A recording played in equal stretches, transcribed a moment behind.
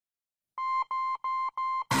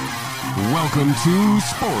Welcome to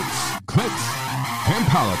Sports, Clicks, and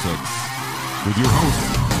Politics with your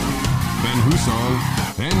hosts, Ben Husong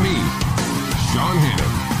and me, Sean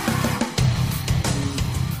Hannon.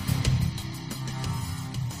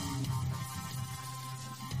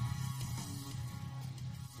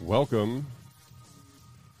 Welcome,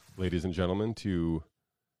 ladies and gentlemen, to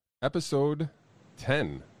episode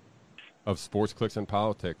 10 of Sports, Clicks, and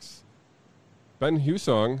Politics. Ben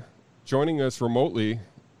Husong joining us remotely.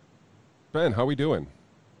 Ben, how we doing?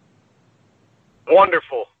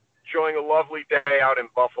 Wonderful. Enjoying a lovely day out in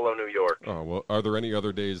Buffalo, New York. Oh, well, are there any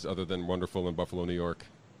other days other than wonderful in Buffalo, New York?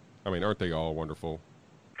 I mean, aren't they all wonderful?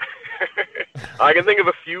 I can think of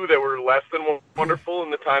a few that were less than wonderful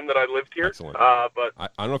in the time that I lived here. Excellent. But I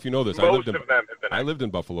don't know if you know this. most of them have been. I lived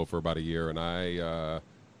in Buffalo for about a year, and I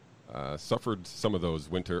suffered some of those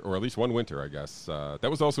winter, or at least one winter, I guess. That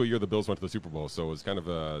was also a year the Bills went to the Super Bowl, so it was kind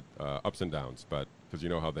of ups and downs, but because you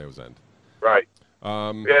know how those end. Right.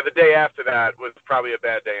 The day after that was probably a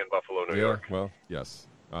bad day in Buffalo, New York. Well, yes.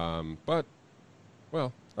 But,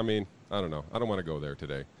 well, I mean, I don't know. I don't want to go there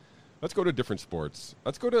today. Let's go to different sports.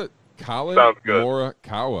 Let's go to Colin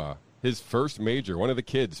Morikawa. His first major. One of the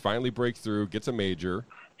kids finally breaks through, gets a major,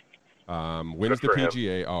 wins the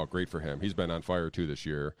PGA. Oh, great for him. He's been on fire, too, this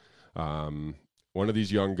year. One of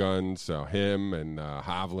these young guns, him and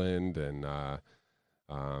Hovland and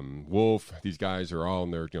Wolf, these guys are all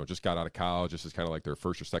in their, just got out of college. This is kind of like their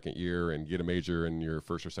first or second year, and get a major in your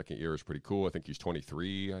first or second year is pretty cool. I think he's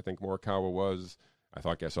 23, I think Morikawa was. I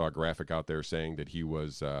thought I saw a graphic out there saying that he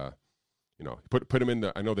was, put him in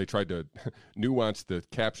the, I know they tried to nuance the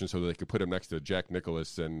caption so that they could put him next to Jack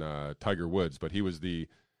Nicklaus and Tiger Woods, but he was the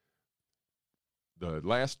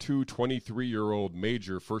last two 23-year-old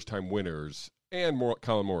major first-time winners and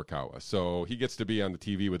Colin Morikawa. So he gets to be on the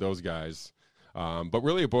TV with those guys. But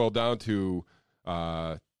really it boiled down to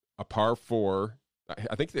a par four.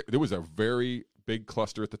 I think there was a very big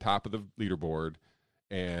cluster at the top of the leaderboard,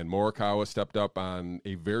 and Morikawa stepped up on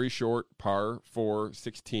a very short par 4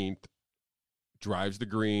 16th, drives the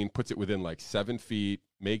green, puts it within like 7 feet,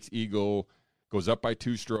 makes eagle, goes up by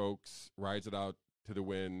 2 strokes, rides it out to the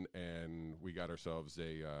win, and we got ourselves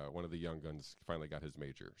one of the young guns finally got his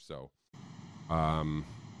major. So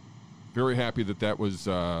very happy that was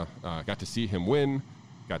got to see him win,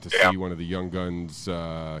 got to see one of the young guns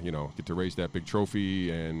get to raise that big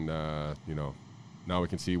trophy, and now we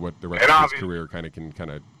can see what the rest of his career can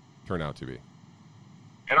turn out to be.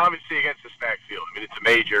 And obviously against a stacked field. I mean, it's a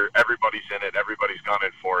major. Everybody's in it. Everybody's gone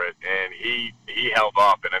in for it. And he held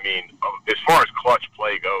up. And, I mean, as far as clutch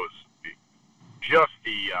play goes, just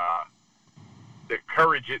the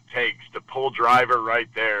courage it takes to pull driver right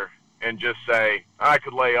there and just say, I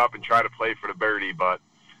could lay up and try to play for the birdie, but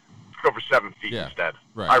let's go for 7 feet instead.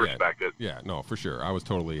 Right, I respect it. Yeah, no, for sure. I was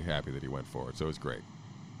totally happy that he went for it, so it was great.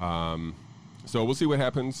 So we'll see what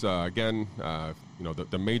happens. Again,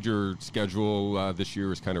 the major schedule this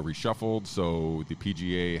year is kind of reshuffled, so the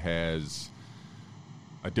PGA has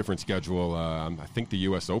a different schedule. I think the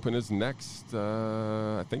U.S. Open is next.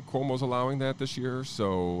 I think Cuomo's allowing that this year,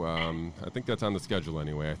 so I think that's on the schedule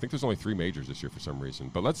anyway. I think there's only 3 majors this year for some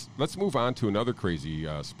reason. But let's move on to another crazy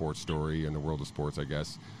sports story in the world of sports, I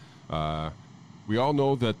guess. We all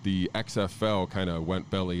know that the XFL kind of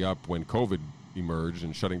went belly up when COVID emerged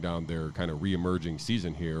and shutting down their kind of re-emerging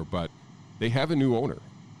season here, but they have a new owner.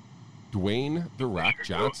 Dwayne "The Rock"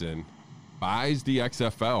 Johnson buys the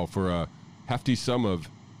XFL for a hefty sum of,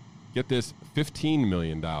 get this, $15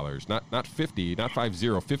 million. Not 50, not 50,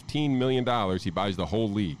 $15 million. He buys the whole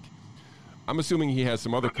league. I'm assuming he has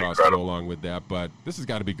some other costs to go along with that, but this has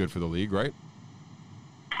got to be good for the league, right?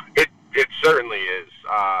 It certainly is.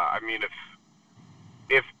 I mean,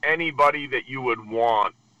 if anybody that you would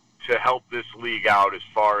want to help this league out as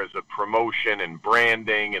far as a promotion and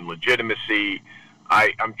branding and legitimacy,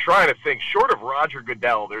 I'm trying to think, short of Roger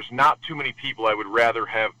Goodell, there's not too many people I would rather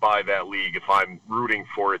have buy that league if I'm rooting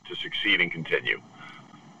for it to succeed and continue.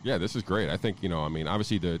 Yeah, this is great. I think,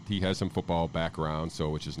 obviously he has some football background, so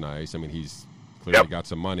which is nice. I mean, he's clearly got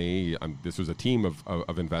some money. This was a team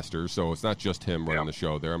of investors, so it's not just him running the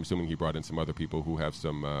show there. I'm assuming he brought in some other people who have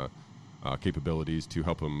some capabilities to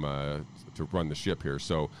help him to run the ship here.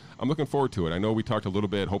 So I'm looking forward to it. I know we talked a little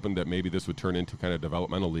bit hoping that maybe this would turn into kind of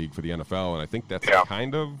developmental league for the NFL, and I think that's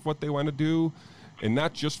kind of what they want to do, and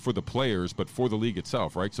not just for the players, but for the league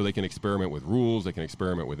itself, right? So they can experiment with rules, they can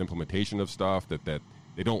experiment with implementation of stuff that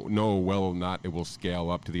they don't know well or not it will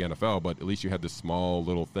scale up to the NFL, but at least you had this small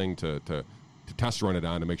little thing to test run it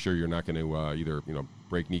on to make sure you're not going to either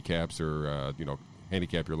break kneecaps or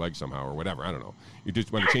handicap your leg somehow or whatever. I don't know. You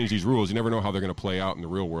just want to change these rules. You never know how they're going to play out in the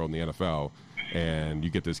real world in the NFL. and you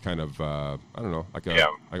get this kind of I don't know, like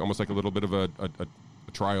almost like a little bit of a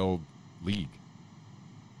trial league.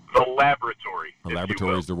 The laboratory. A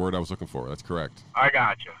laboratory is the word I was looking for. That's correct. I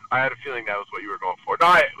gotcha. I had a feeling that was what you were going for.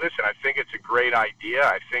 No, listen, I think it's a great idea.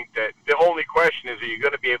 I think that the only question is, are you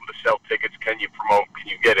going to be able to sell tickets? Can you promote? Can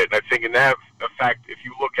you get it? And I think in that effect, if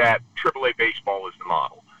you look at AAA baseball as the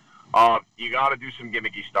model, you got to do some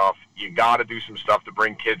gimmicky stuff. You got to do some stuff to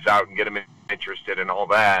bring kids out and get them interested and all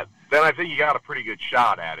that. Then I think you got a pretty good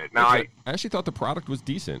shot at it. Now, I actually thought the product was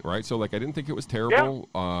decent, right? So, like, I didn't think it was terrible.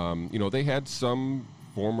 Yeah. They had some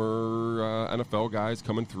former NFL guys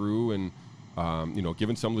coming through and,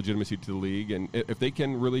 giving some legitimacy to the league. And if they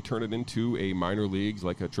can really turn it into a minor leagues,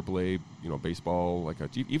 like a AAA, baseball,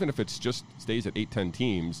 even if it's just stays at 8-10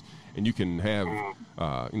 teams, and you can have,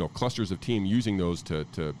 clusters of team using those to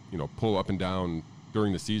pull up and down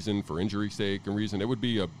during the season for injury sake and reason, it would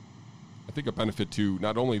be I think a benefit to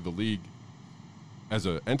not only the league as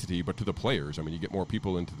an entity, but to the players. I mean, you get more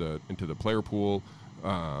people into the player pool,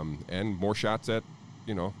 and more shots at,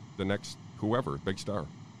 the next whoever, big star.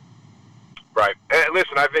 Right. And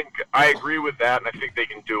listen, I think I agree with that, and I think they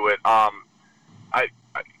can do it. I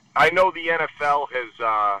know the NFL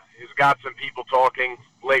has got some people talking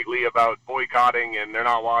lately about boycotting, and they're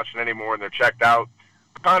not watching anymore, and they're checked out.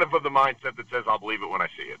 Kind of the mindset that says, I'll believe it when I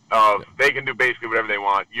see it. They can do basically whatever they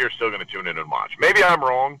want. You're still going to tune in and watch. Maybe I'm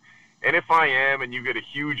wrong, and if I am, and you get a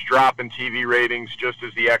huge drop in TV ratings just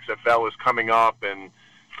as the XFL is coming up, and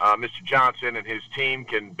Mr. Johnson and his team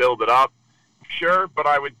can build it up, sure, but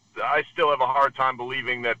I still have a hard time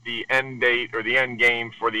believing that the end date or the end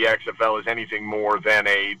game for the XFL is anything more than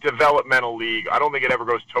a developmental league. I don't think it ever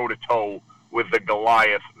goes toe-to-toe with the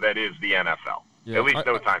Goliath that is the NFL. Yeah, at least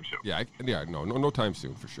no time soon. No time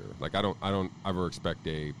soon for sure. Like I don't ever expect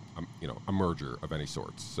a merger of any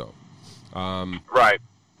sorts. So, right.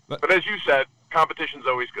 But as you said, competition's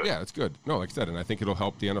always good. Yeah, it's good. No, like I said, and I think it'll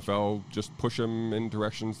help the NFL just push them in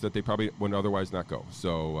directions that they probably would otherwise not go.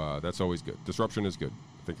 So that's always good. Disruption is good,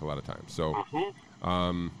 I think, a lot of times. So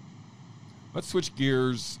let's switch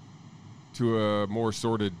gears to a more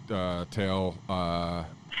sordid tale,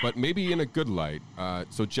 but maybe in a good light.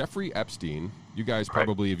 So Jeffrey Epstein, you guys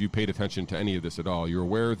probably, if you paid attention to any of this at all, you're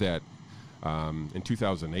aware that in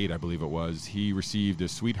 2008, I believe it was, he received a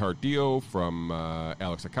sweetheart deal from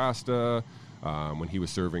Alex Acosta when he was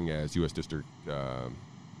serving as U.S. District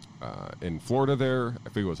in Florida there. I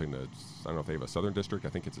think it was I don't know if they have a Southern District. I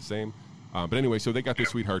think it's the same. But anyway, so they got this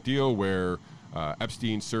sweetheart deal where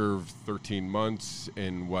Epstein served 13 months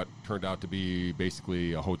in what turned out to be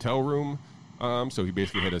basically a hotel room. So he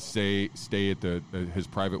basically had to stay at his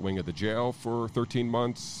private wing of the jail for 13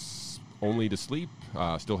 months, only to sleep.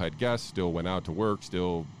 Still had guests, still went out to work,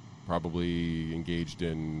 still probably engaged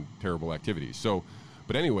in terrible activities. So,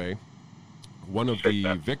 but anyway, one of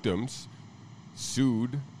the victims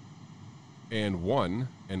sued and won,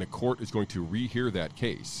 and the court is going to rehear that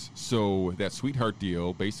case. So that sweetheart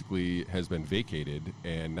deal basically has been vacated,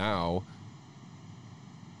 and now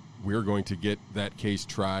we're going to get that case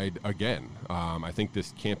tried again. I think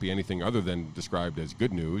this can't be anything other than described as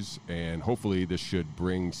good news, and hopefully this should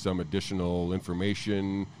bring some additional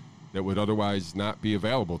information that would otherwise not be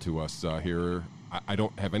available to us here. I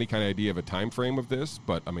don't have any kind of idea of a time frame of this,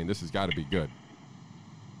 but, I mean, this has got to be good.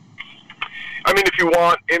 I mean, if you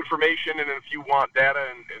want information and if you want data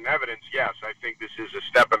and evidence, yes, I think this is a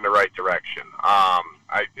step in the right direction.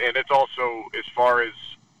 And it's also, as far as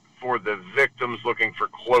for the victims looking for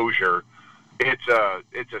closure, it's a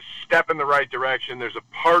step in the right direction. There's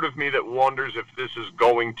a part of me that wonders if this is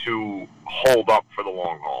going to hold up for the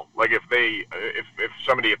long haul. Like if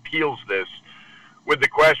somebody appeals this, with the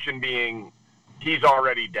question being, he's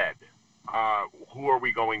already dead. Who are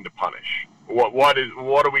we going to punish? What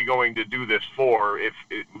are we going to do this for if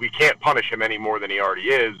we can't punish him any more than he already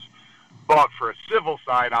is? But for a civil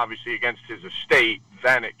side, obviously against his estate,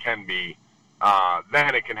 then it can be.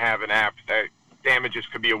 Then it can have an app that damages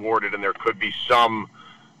could be awarded, and there could be some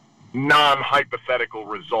non-hypothetical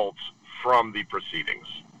results from the proceedings.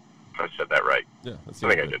 If I said that right. Yeah, I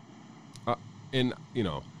think I did. And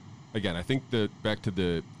again, I think back to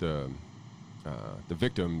the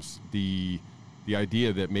victims, the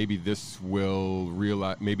idea that maybe this will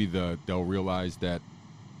realize, they'll realize that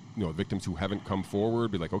victims who haven't come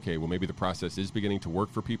forward be like, okay, well maybe the process is beginning to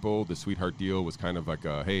work for people. The sweetheart deal was kind of like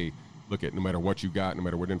hey, look at no matter what you got, no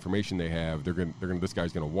matter what information they have, this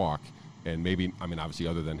guy's gonna walk. And maybe, I mean, obviously,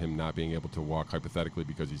 other than him not being able to walk hypothetically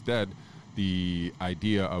because he's dead, the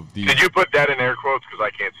idea of the. Did you put that in air quotes? Because I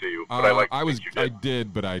can't see you. But I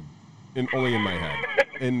did, but only in my head.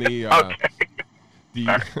 In the okay.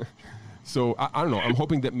 So I don't know. I'm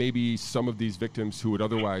hoping that maybe some of these victims who would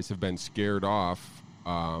otherwise have been scared off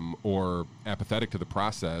or apathetic to the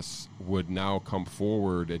process would now come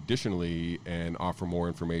forward additionally and offer more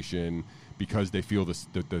information because they feel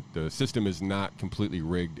the system is not completely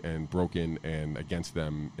rigged and broken and against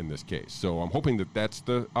them in this case. So I'm hoping that that's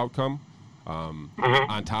the outcome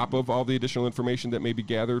on top of all the additional information that may be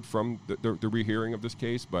gathered from the rehearing of this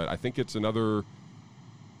case. But I think it's another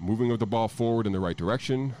moving of the ball forward in the right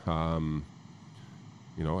direction.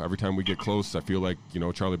 Every time we get close, I feel like,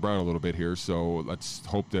 Charlie Brown a little bit here. So let's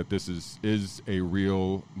hope that this is a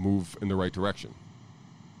real move in the right direction.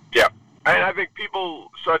 Yeah. And I think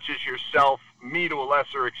people such as yourself, me to a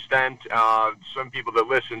lesser extent, some people that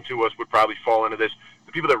listen to us would probably fall into this,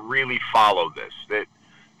 the people that really follow this,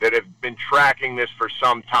 that have been tracking this for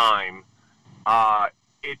some time,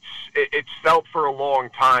 it's felt for a long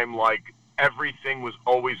time like everything was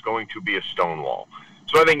always going to be a Stonewall.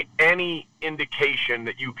 So I think any indication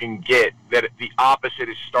that you can get that the opposite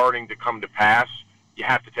is starting to come to pass, you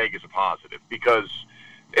have to take as a positive, because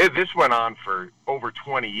this went on for over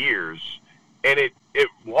 20 years, and it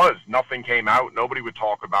was. Nothing came out. Nobody would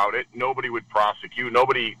talk about it. Nobody would prosecute.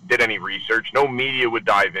 Nobody did any research. No media would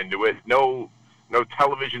dive into it. No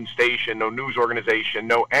television station, no news organization,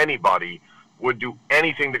 no anybody would do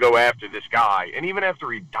anything to go after this guy. And even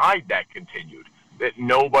after he died, that continued, that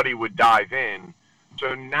nobody would dive in.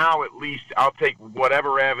 So now at least I'll take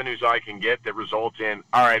whatever avenues I can get that result in,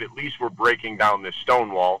 all right, at least we're breaking down this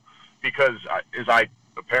Stonewall, because as I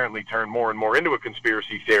apparently turn more and more into a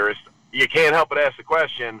conspiracy theorist, you can't help but ask the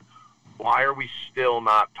question, why are we still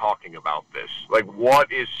not talking about this? Like,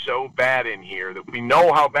 what is so bad in here that we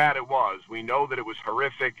know how bad it was? We know that it was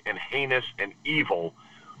horrific and heinous and evil.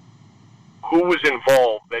 Who was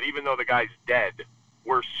involved that even though the guy's dead,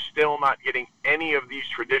 we're still not getting any of these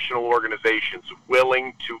traditional organizations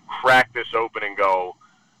willing to crack this open and go,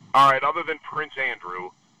 all right, other than Prince Andrew,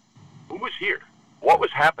 who was here? What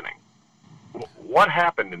was happening? What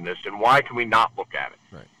happened in this, and why can we not look at it?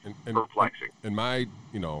 Right. Perplexing. And my,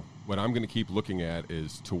 what I'm going to keep looking at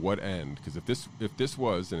is to what end, because if this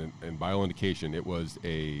was, and by all indication, it was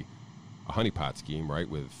a honeypot scheme, right,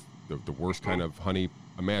 with the worst kind of honey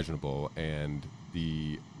imaginable, and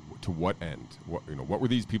to what end? What were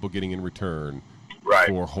these people getting in return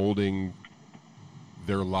for holding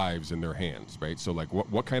their lives in their hands, right? So, like,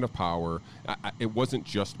 what kind of power? It wasn't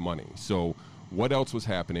just money. So, what else was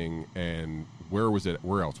happening, and where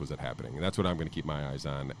else was it happening? And that's what I'm going to keep my eyes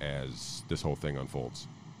on as this whole thing unfolds.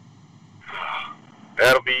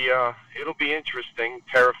 It'll be interesting,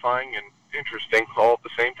 terrifying, and interesting all at the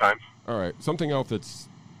same time. All right, something else that's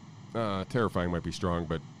terrifying might be strong,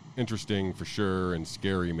 but interesting for sure, and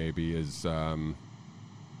scary maybe, is so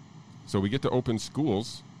we get to open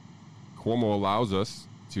schools. Cuomo allows us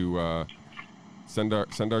to send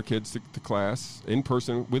our kids to class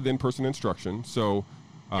with in-person instruction. So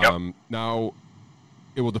now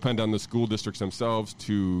it will depend on the school districts themselves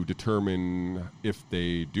to determine if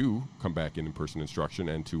they do come back in-person instruction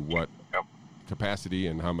and to what capacity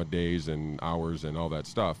and how many days and hours and all that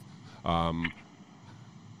stuff.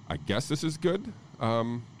 I guess this is good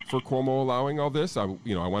for Cuomo allowing all this. I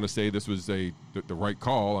want to say this was the right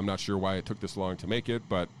call. I'm not sure why it took this long to make it,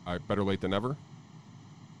 but better late than never.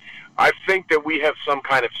 I think that we have some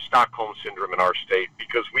kind of Stockholm syndrome in our state,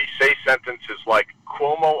 because we say sentences like,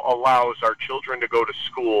 Cuomo allows our children to go to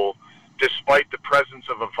school despite the presence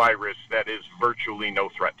of a virus that is virtually no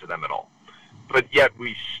threat to them at all. But yet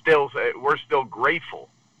we're still grateful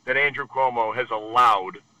that Andrew Cuomo has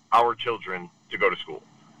allowed our children to go to school.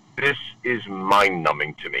 This is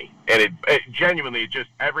mind-numbing to me. And it genuinely, just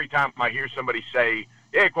every time I hear somebody say,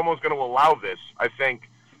 yeah, Cuomo's going to allow this, I think,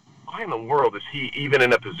 why in the world is he even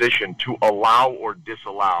in a position to allow or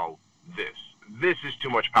disallow this? This is too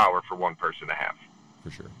much power for one person to have.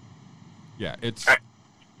 For sure. Yeah, it's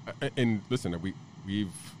and listen,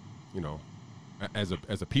 we've as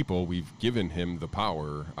a people, we've given him the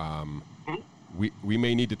power. We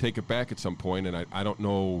may need to take it back at some point, and I don't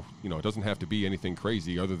know. It doesn't have to be anything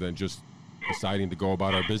crazy other than just deciding to go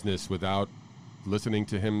about our business without listening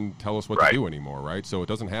to him tell us what to do anymore, right? So it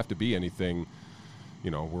doesn't have to be anything.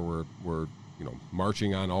 Where we're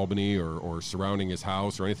marching on Albany or surrounding his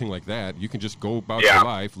house or anything like that. You can just go about your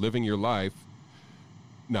life, living your life.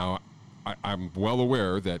 Now, I'm well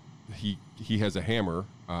aware that he has a hammer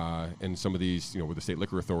in some of these, with the state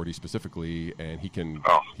liquor authority specifically, and he can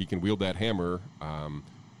wield that hammer.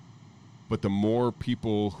 But the more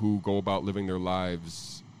people who go about living their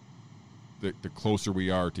lives, the closer we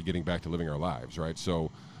are to getting back to living our lives, right? So,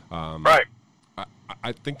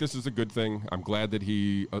 I think this is a good thing. I'm glad that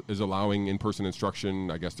he is allowing in-person instruction.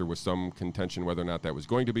 I guess there was some contention whether or not that was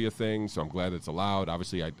going to be a thing, so I'm glad it's allowed.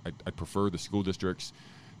 Obviously, I prefer the school districts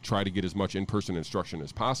try to get as much in-person instruction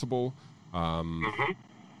as possible.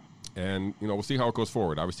 And, we'll see how it goes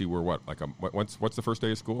forward. Obviously, we're what's the first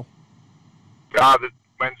day of school? The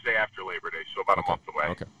Wednesday after Labor Day, so about a month away.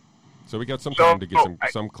 Okay. So we got some time to get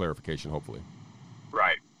some clarification, hopefully.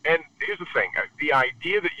 Right. And here's the thing. The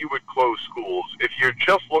idea that you would close schools, if you're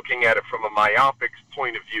just looking at it from a myopic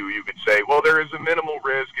point of view, you could say, well, there is a minimal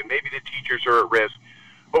risk and maybe the teachers are at risk.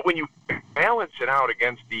 But when you balance it out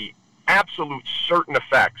against the absolute certain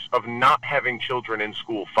effects of not having children in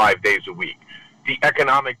school 5 days a week, the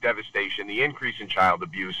economic devastation, the increase in child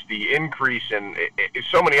abuse, the increase in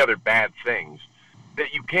so many other bad things,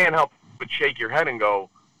 that you can't help but shake your head and go,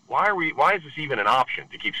 why is this even an option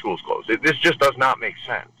to keep schools closed? This just does not make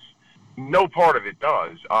sense. No part of it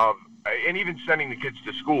does. And even sending the kids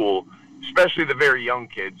to school, especially the very young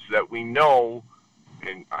kids that we know,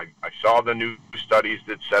 and I saw the new studies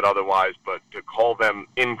that said otherwise, but to call them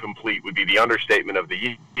incomplete would be the understatement of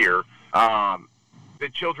the year. The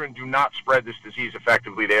children do not spread this disease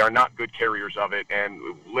effectively. They are not good carriers of it. And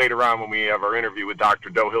later on when we have our interview with Dr.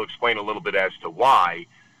 Doe, he'll explain a little bit as to why.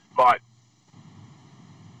 But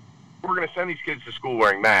we're going to send these kids to school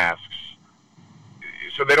wearing masks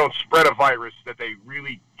so they don't spread a virus that they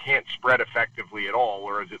really can't spread effectively at all,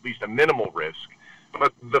 or is at least a minimal risk.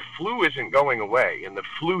 But the flu isn't going away, and the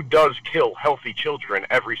flu does kill healthy children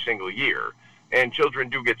every single year. And children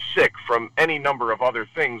do get sick from any number of other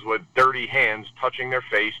things with dirty hands touching their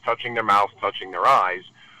face, touching their mouth, touching their eyes.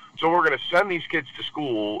 So we're going to send these kids to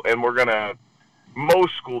school, and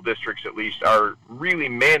most school districts at least, are really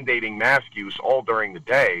mandating mask use all during the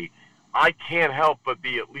day. I can't help but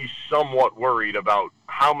be at least somewhat worried about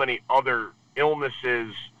how many other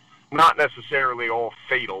illnesses, not necessarily all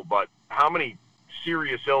fatal, but how many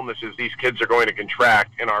serious illnesses these kids are going to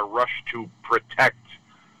contract in our rush to protect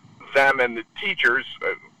them and the teachers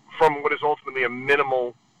from what is ultimately a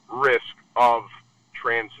minimal risk of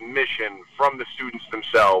transmission from the students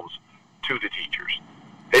themselves to the teachers.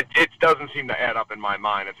 It doesn't seem to add up in my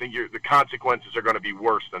mind. I think the consequences are going to be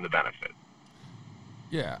worse than the benefit.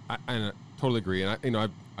 Yeah, I totally agree. And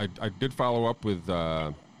I did follow up with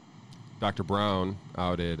Dr. Brown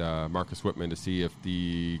out at Marcus Whitman to see if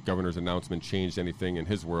the governor's announcement changed anything in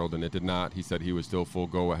his world, and it did not. He said he was still full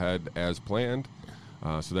go ahead as planned.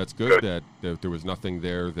 So that's good that there was nothing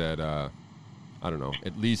there that,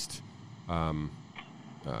 at least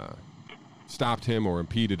stopped him or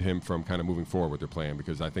impeded him from kind of moving forward with their plan,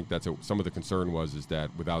 because I think that's some of the concern is that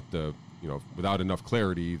without enough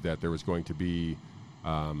clarity that there was going to be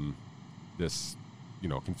this,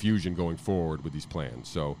 confusion going forward with these plans.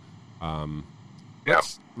 So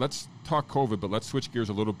let's talk COVID, but let's switch gears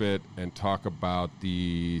a little bit and talk about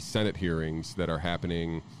the Senate hearings that are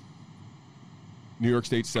happening. New York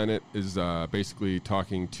State Senate is basically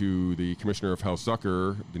talking to the Commissioner of Health,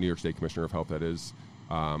 Zucker, the New York State Commissioner of Health, that is,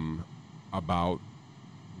 about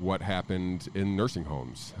what happened in nursing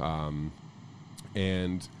homes.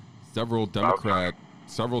 And several Democrat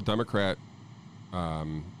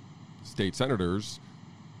state senators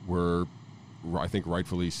were, I think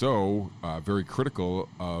rightfully so, very critical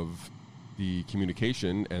of the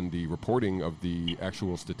communication and the reporting of the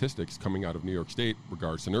actual statistics coming out of New York State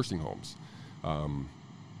regards to nursing homes.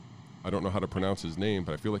 I don't know how to pronounce his name,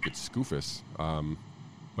 but I feel like it's Skoufis.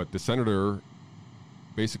 But the senator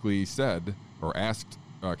basically said or asked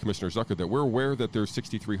Commissioner Zucker that we're aware that there's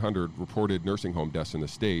 6,300 reported nursing home deaths in the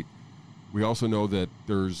state. We also know that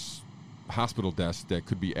there's hospital deaths that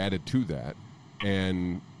could be added to that,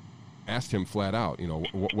 and asked him flat out,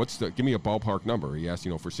 give me a ballpark number. He asked,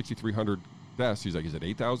 for 6,300 deaths, he's like, is it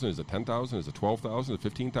 8,000? Is it 10,000? Is it 12,000? Is it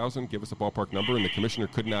 15,000? Give us a ballpark number. And the commissioner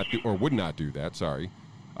would not do that,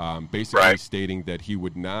 basically stating that he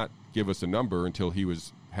would not give us a number until he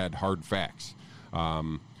had hard facts.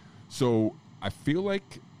 So I feel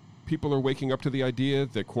like people are waking up to the idea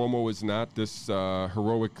that Cuomo is not this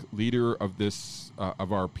heroic leader of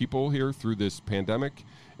of our people here through this pandemic,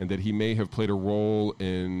 and that he may have played a role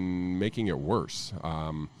in making it worse.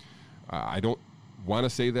 I don't want to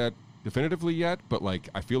say that definitively yet, but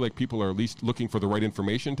I feel like people are at least looking for the right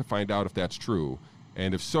information to find out if that's true,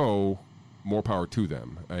 and if so, more power to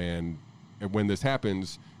them. And when this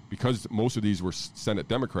happens, because most of these were Senate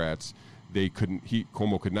Democrats,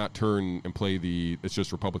 Cuomo could not turn and play it's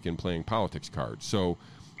just Republican playing politics card. So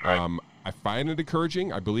I find it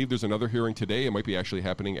encouraging. I believe there's another hearing today. It might be actually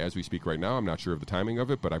happening as we speak right now. I'm not sure of the timing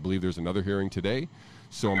of it, but I believe there's another hearing today.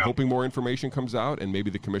 So I'm hoping more information comes out, and maybe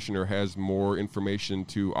the commissioner has more information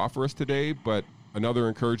to offer us today. But another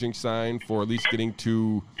encouraging sign for at least getting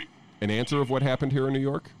to an answer of what happened here in New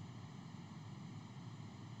York?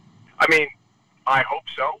 I mean, I hope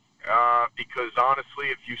so, because honestly,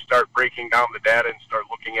 if you start breaking down the data and start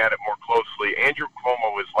looking at it more closely, Andrew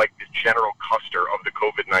Cuomo is like the General Custer of the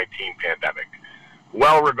COVID-19 pandemic.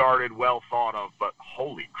 Well regarded, well thought of, but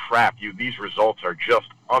holy crap, these results are just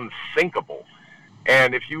unthinkable.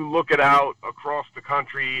 And if you look it out across the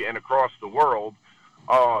country and across the world,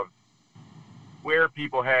 where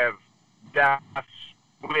people have deaths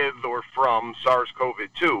with or from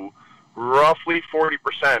SARS-CoV-2, roughly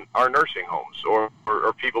 40% are nursing homes or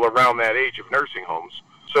people around that age of nursing homes.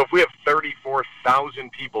 So if we have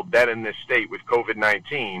 34,000 people dead in this state with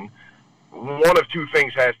COVID-19, one of two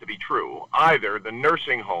things has to be true. Either the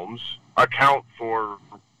nursing homes account for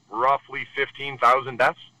roughly 15,000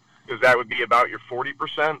 deaths, because that would be about your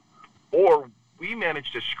 40%, or we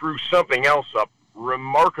managed to screw something else up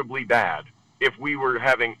remarkably bad if we were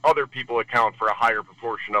having other people account for a higher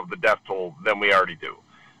proportion of the death toll than we already do.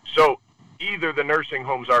 So either the nursing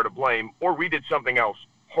homes are to blame, or we did something else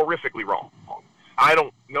horrifically wrong. I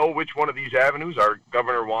don't know which one of these avenues our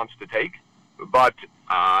governor wants to take, but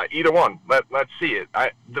either one, let's see it.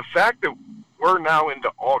 The fact that we're now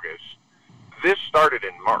into August, this started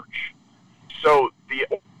in March. So the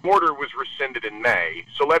order was rescinded in May.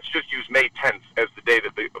 So let's just use May 10th as the day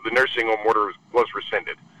that the nursing home order was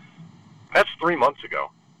rescinded. That's 3 months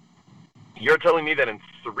ago. You're telling me that in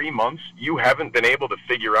 3 months you haven't been able to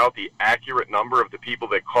figure out the accurate number of the people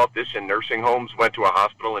that caught this in nursing homes, went to a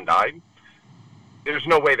hospital, and died? There's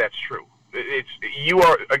no way that's true.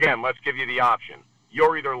 Again, let's give you the option.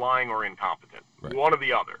 You're either lying or incompetent, right. One or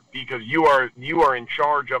the other, because you are in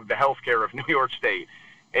charge of the healthcare of New York State,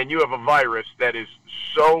 and you have a virus that is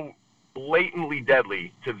so blatantly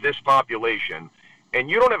deadly to this population, and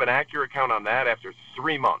you don't have an accurate count on that after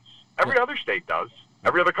 3 months. Every other state does.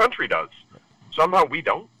 Every other country does. Somehow we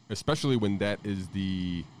don't. Especially when that is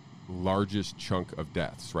the largest chunk of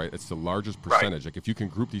deaths, right? It's the largest percentage. Right. Like if you can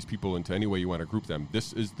group these people into any way you want to group them,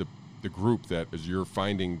 this is the group that is you're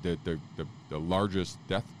finding that the largest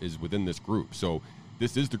death is within this group. So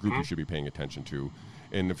this is the group you should be paying attention to.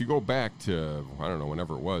 And if you go back to, I don't know,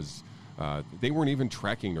 whenever it was, they weren't even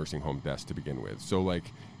tracking nursing home deaths to begin with. So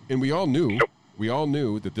and we all knew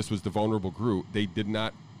that this was the vulnerable group. They did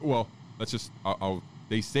not, well,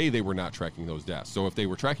 they say they were not tracking those deaths. So if they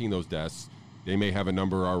were tracking those deaths, they may have a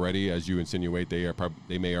number already, as you insinuate.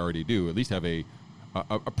 They may already do. At least have a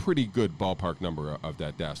pretty good ballpark number of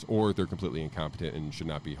that deaths, or they're completely incompetent and should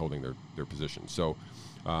not be holding their position. So,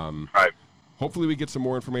 hopefully, we get some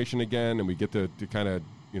more information again, and we get to kind of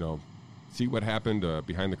see what happened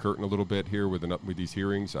behind the curtain a little bit here with these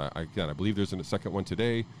hearings. I believe there's a second one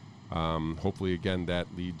today. Hopefully, again,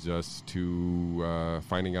 that leads us to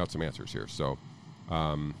finding out some answers here. So,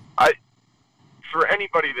 for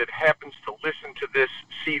anybody that happens to listen to this,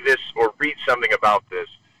 see this, or read something about this,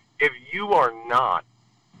 if you are not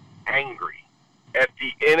angry at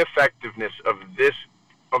the ineffectiveness of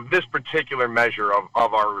this particular measure of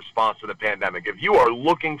our response to the pandemic, if you are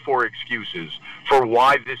looking for excuses for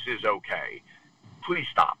why this is okay, please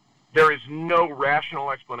stop. There is no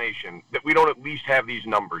rational explanation that we don't at least have these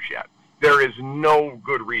numbers yet. There is no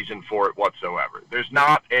good reason for it whatsoever. There's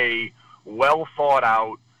not a well thought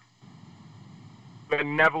out,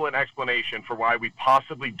 benevolent explanation for why we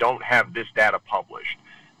possibly don't have this data published.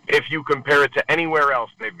 If you compare it to anywhere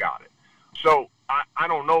else, they've got it. So I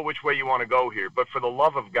don't know which way you want to go here, but for the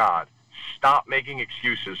love of God, stop making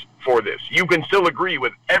excuses for this. You can still agree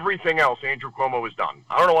with everything else Andrew Cuomo has done.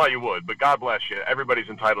 I don't know why you would, but God bless you. Everybody's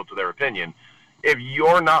entitled to their opinion. If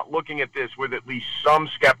you're not looking at this with at least some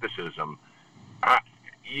skepticism,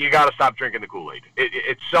 you got to stop drinking the Kool-Aid.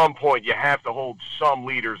 At some point, you have to hold some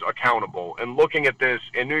leaders accountable. And looking at this,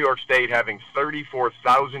 in New York State having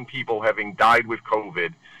 34,000 people having died with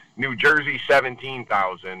COVID, New Jersey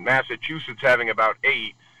 17,000, Massachusetts having about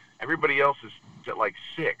 8, everybody else is at like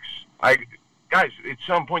 6. Guys, at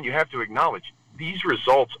some point you have to acknowledge these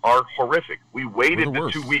results are horrific. We waited the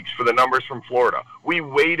 2 weeks for the numbers from Florida. We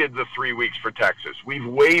waited the 3 weeks for Texas. We've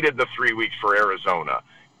waited the 3 weeks for Arizona.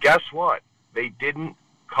 Guess what? They didn't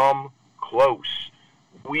come close.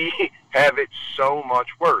 We have it so much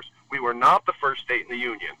worse. We were not the first state in the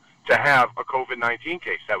union to have a COVID-19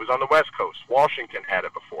 case. That was on the West Coast. Washington had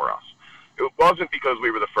it before us. It wasn't because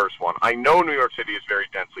we were the first one. I know New York City is very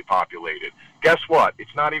densely populated. Guess what?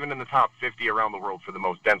 It's not even in the top 50 around the world for the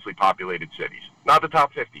most densely populated cities. Not the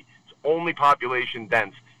top 50. It's only population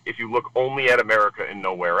dense if you look only at America and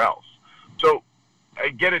nowhere else. So I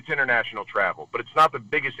get it's international travel, but it's not the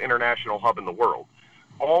biggest international hub in the world.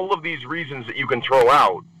 All of these reasons that you can throw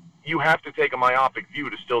out you have to take a myopic view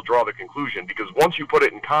to still draw the conclusion, because once you put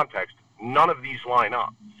it in context, none of these line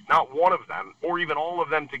up. Not one of them, or even all of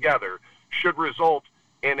them together, should result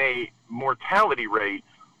in a mortality rate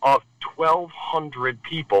of 1,200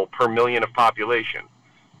 people per million of population.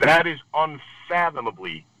 That is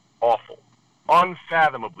unfathomably awful.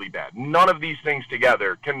 Unfathomably bad. None of these things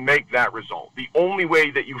together can make that result. The only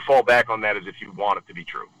way that you fall back on that is if you want it to be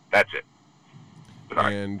true. That's it.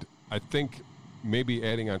 Sorry. And I think maybe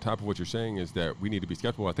adding on top of what you're saying is that we need to be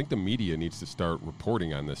skeptical. I think the media needs to start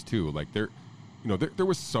reporting on this too. Like there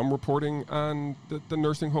was some reporting on the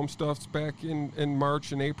nursing home stuff back in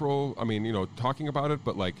March and April. I mean, talking about it,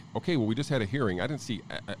 but like, okay, well, we just had a hearing. I didn't see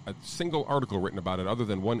a single article written about it other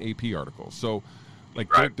than one AP article. So,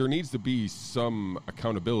 like, right. there needs to be some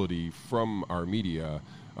accountability from our media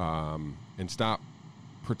and stop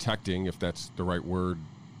protecting, if that's the right word,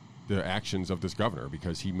 the actions of this governor,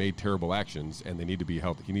 because he made terrible actions and they need to be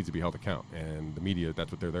held. He needs to be held account, and the media,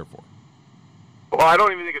 that's what they're there for. Well, I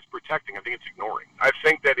don't even think it's protecting. I think it's ignoring. I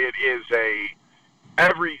think that it is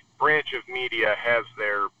every branch of media has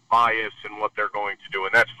their bias in what they're going to do,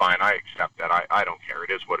 and that's fine. I accept that. I don't care.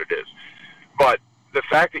 It is what it is. But the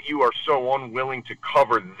fact that you are so unwilling to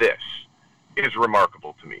cover this is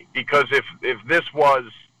remarkable to me, because if this was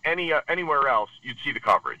anywhere else, you'd see the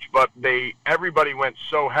coverage. But everybody went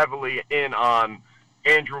so heavily in on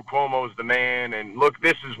Andrew Cuomo's the man, and look,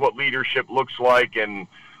 this is what leadership looks like, and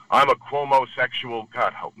I'm a Cuomo-sexual.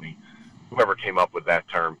 God help me, whoever came up with that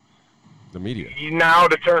term. The media. Now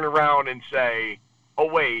to turn around and say, oh,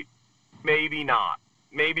 wait, maybe not.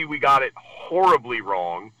 Maybe we got it horribly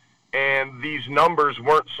wrong, and these numbers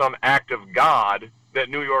weren't some act of God that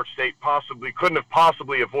New York State couldn't have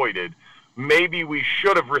possibly avoided. Maybe we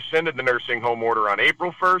should have rescinded the nursing home order on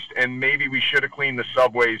April 1st, and maybe we should have cleaned the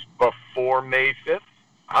subways before May 5th.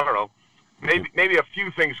 I don't know. Maybe a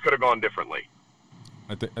few things could have gone differently.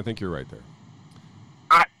 I think you're right there.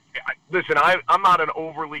 Listen, I'm not an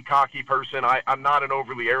overly cocky person. I'm not an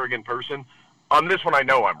overly arrogant person. On this one, I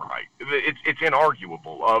know I'm right. It's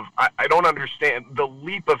inarguable. I don't understand the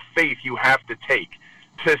leap of faith you have to take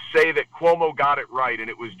to say that Cuomo got it right and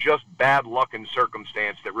it was just bad luck and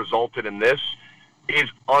circumstance that resulted in this is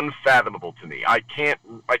unfathomable to me. I can't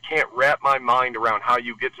wrap my mind around how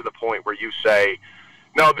you get to the point where you say,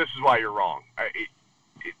 no, this is why you're wrong.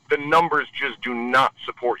 The numbers just do not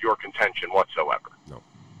support your contention whatsoever. No.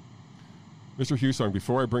 Mr. Husong,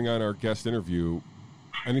 before I bring on our guest interview,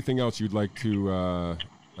 anything else you'd like to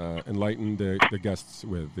enlighten the guests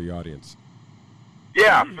with, the audience?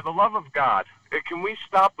 Yeah, for the love of God, can we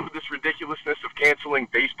stop with this ridiculousness of canceling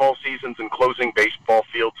baseball seasons and closing baseball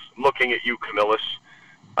fields? Looking at you, Camillus.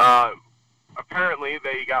 Apparently,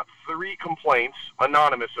 they got 3 complaints,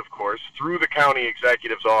 anonymous, of course, through the county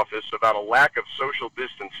executive's office about a lack of social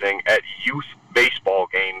distancing at youth baseball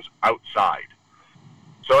games outside.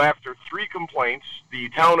 So after 3 complaints, the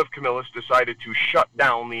town of Camillus decided to shut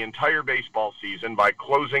down the entire baseball season by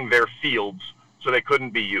closing their fields so they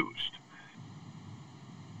couldn't be used.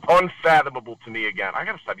 Unfathomable to me again. I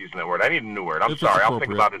got to stop using that word. I need a new word. I'm sorry. I'll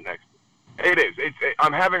think about it next. It is.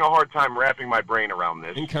 I'm having a hard time wrapping my brain around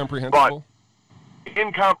this. Incomprehensible?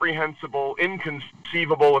 Incomprehensible,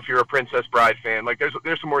 inconceivable if you're a Princess Bride fan. Like,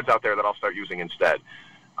 there's some words out there that I'll start using instead.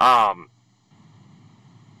 I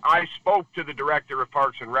spoke to the director of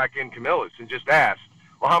Parks and Rec in Camillus and just asked,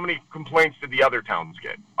 well, how many complaints did the other towns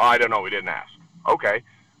get? Oh, I don't know. We didn't ask. Okay.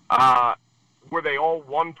 Were they all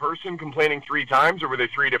one person complaining 3 times, or were they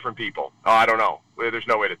 3 different people? Oh, I don't know. There's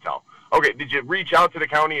no way to tell. Okay, did you reach out to the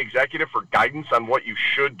county executive for guidance on what you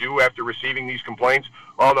should do after receiving these complaints?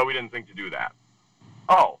 Oh, no, we didn't think to do that.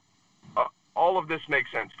 Oh, all of this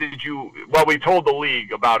makes sense. Well, we told the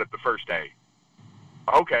league about it the first day.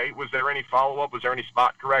 Okay, was there any follow-up? Was there any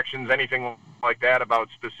spot corrections, anything like that about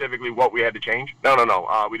specifically what we had to change?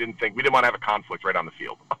 No. We didn't want to have a conflict right on the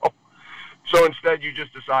field. So instead, you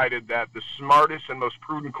just decided that the smartest and most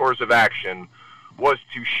prudent course of action was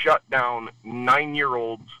to shut down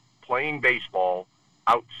 9-year-olds playing baseball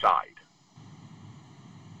outside.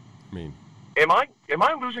 I mean, am I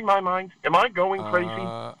losing my mind? Am I going crazy?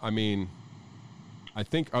 I mean, I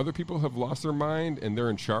think other people have lost their mind and they're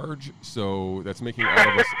in charge, so that's making all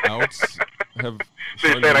of us outs have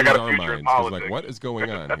started to lose our minds. Like, what is going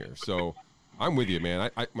on here? So I'm with you, man.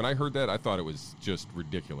 When I heard that, I thought it was just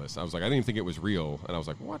ridiculous. I was like, I didn't even think it was real, and I was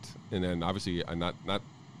like, what? And then obviously,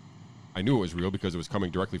 I knew it was real because it was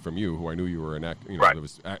coming directly from you, who I knew you were an act. Right. It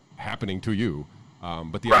was happening to you.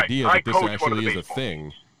 But the right. idea that this actually is a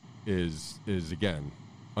thing is again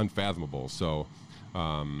unfathomable. So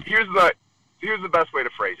here's the best way to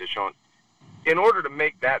phrase it, Sean. In order to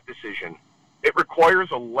make that decision, It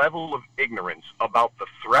requires a level of ignorance about the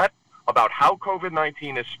threat, about how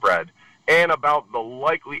COVID-19 is spread, and about the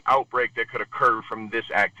likely outbreak that could occur from this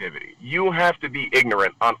activity. You have to be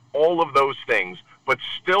ignorant on all of those things, but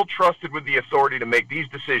still trusted with the authority to make these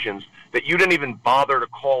decisions that you didn't even bother to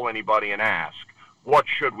call anybody and ask, what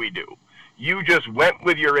should we do? You just went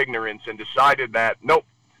with your ignorance and decided that, nope,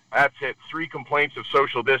 that's it, 3 complaints of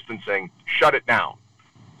social distancing, shut it down.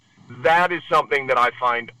 That is something that I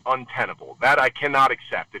find untenable, that I cannot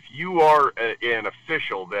accept. If you are an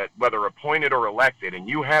official that, whether appointed or elected, and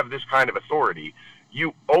you have this kind of authority,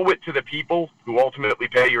 you owe it to the people who ultimately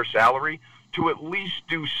pay your salary to at least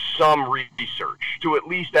do some research, to at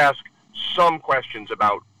least ask some questions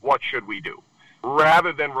about what should we do,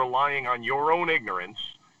 rather than relying on your own ignorance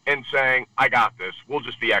and saying, I got this, we'll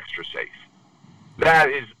just be extra safe. That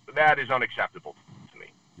is unacceptable to me.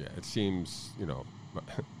 Yeah, it seems,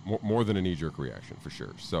 more than a knee-jerk reaction for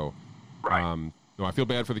sure. So, right. I feel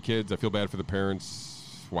bad for the kids. I feel bad for the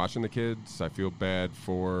parents watching the kids. I feel bad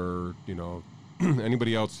for,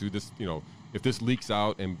 anybody else who this, if this leaks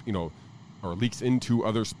out and, or leaks into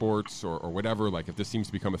other sports or whatever, like if this seems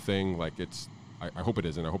to become a thing, like I hope it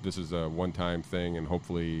isn't. I hope this is a one-time thing, and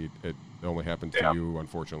hopefully it only happens to you.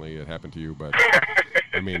 Unfortunately, it happened to you, but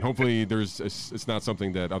hopefully it's not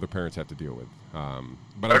something that other parents have to deal with.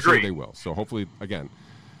 But I'm sure they will. So hopefully, again,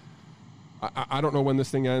 I don't know when this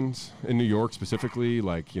thing ends in New York specifically.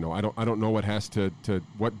 Like, I don't know what has to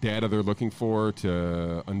what data they're looking for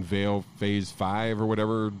to unveil phase 5 or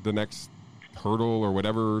whatever the next hurdle or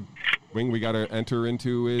whatever wing we got to enter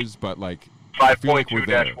into is. But like, I feel like we're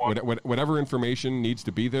there. Whatever information needs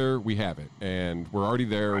to be there, we have it, and we're already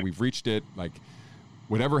there. Right. We've reached it. Like,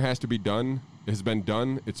 whatever has to be done has been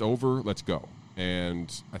done. It's over. Let's go.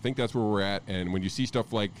 And I think that's where we're at. And when you see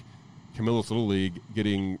stuff like Camillus Little League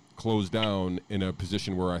getting closed down in a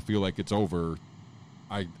position where I feel like it's over,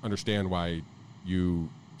 I understand why you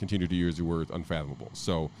continue to use the word unfathomable.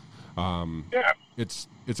 So it's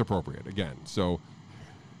appropriate again. So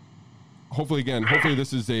hopefully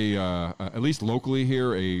this is at least locally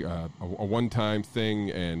here a one-time thing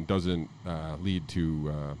and doesn't lead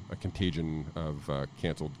to a contagion of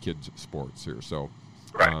canceled kids sports here. So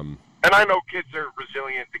right. And I know kids are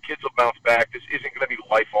resilient. The kids will bounce back. This isn't going to be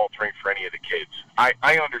life-altering for any of the kids.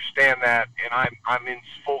 I understand that, and I'm in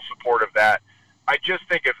full support of that. I just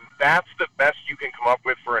think if that's the best you can come up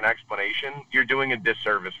with for an explanation, you're doing a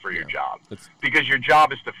disservice for your job. Because your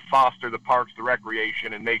job is to foster the parks, the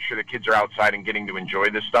recreation, and make sure the kids are outside and getting to enjoy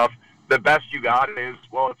this stuff. The best you got is,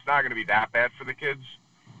 well, it's not going to be that bad for the kids.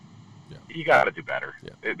 Yeah. You got to do better.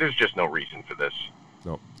 Yeah. There's just no reason for this.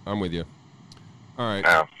 No, I'm with you. All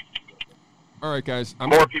right. All right, guys.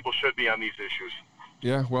 More people should be on these issues.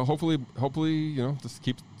 Yeah, well, hopefully, just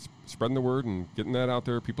keep spreading the word and getting that out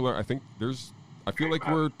there. People are. I feel like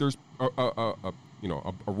there's a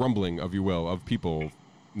rumbling, if you will, of people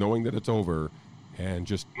knowing that it's over and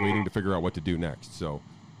just waiting to figure out what to do next. So,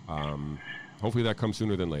 hopefully that comes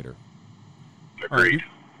sooner than later. Agreed. Right,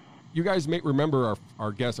 you guys may remember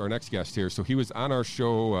our next guest here. So he was on our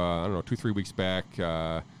show, 2-3 weeks back,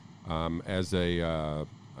 as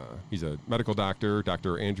he's a medical doctor,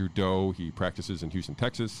 Dr. Andrew Doe. He practices in Houston,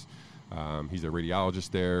 Texas. He's a radiologist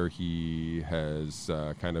there. He has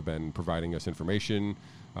kind of been providing us information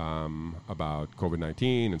about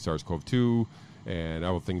COVID-19 and SARS-CoV-2 and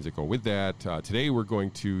all the things that go with that. Today we're going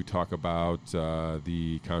to talk about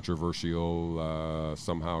the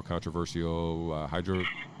somehow controversial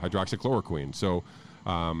hydroxychloroquine. So,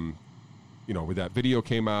 when that video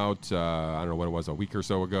came out, I don't know what it was, a week or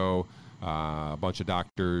so ago, a bunch of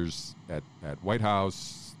doctors at White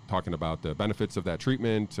House talking about the benefits of that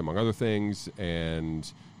treatment, among other things,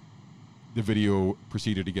 and the video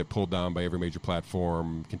proceeded to get pulled down by every major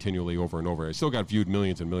platform continually over and over. It still got viewed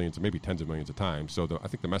millions and millions, and maybe tens of millions of times, so I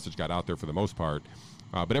think the message got out there for the most part,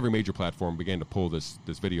 but every major platform began to pull this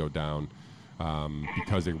video down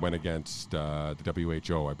because it went against the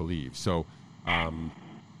WHO, I believe. So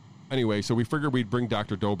anyway, so we figured we'd bring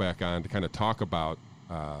Dr. Doe back on to kind of talk about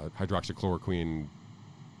hydroxychloroquine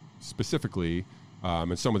specifically,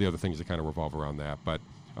 and some of the other things that kind of revolve around that. But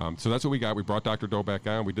so that's what we got. We brought Dr. Doe back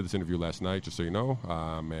on. We did this interview last night, just so you know,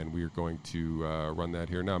 and we are going to run that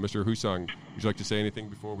here now. Mr. Husung, would you like to say anything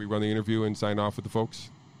before we run the interview and sign off with the folks?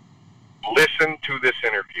 Listen to this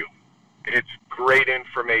interview. It's great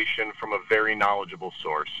information from a very knowledgeable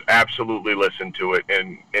source. Absolutely listen to it,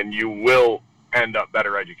 and you will end up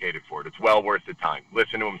better educated for it. It's well worth the time.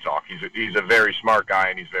 Listen to him talk. He's a very smart guy,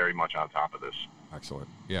 and he's very much on top of this. Excellent.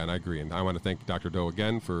 Yeah, and I agree. And I want to thank Dr. Doe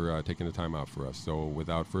again for taking the time out for us. So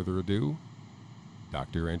without further ado,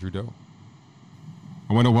 Dr. Andrew Doe.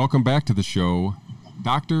 I want to welcome back to the show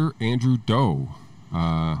Dr. Andrew Do.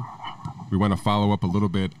 We want to follow up a little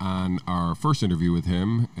bit on our first interview with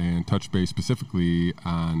him and touch base specifically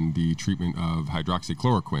on the treatment of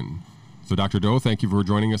hydroxychloroquine. So, Dr. Do, thank you for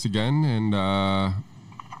joining us again. And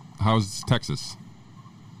how's Texas?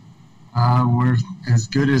 We're as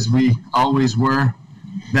good as we always were,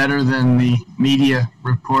 better than the media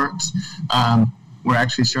reports. We're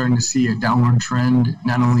actually starting to see a downward trend,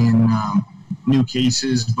 not only in new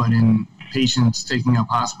cases, but in patients taking up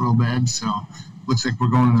hospital beds. So looks like we're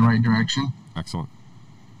going in the right direction. Excellent.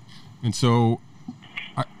 And so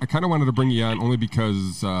I kind of wanted to bring you on only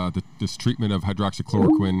because this treatment of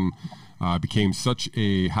hydroxychloroquine became such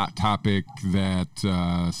a hot topic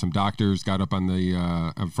that some doctors got up on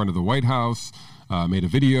the in front of the White House, made a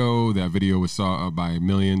video. That video was saw by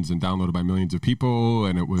millions and downloaded by millions of people,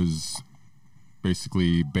 and it was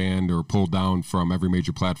basically banned or pulled down from every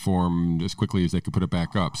major platform as quickly as they could put it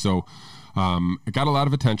back up. So it got a lot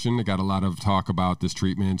of attention. It got a lot of talk about this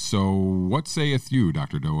treatment. So what saith you,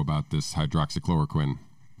 Dr. Do, about this hydroxychloroquine?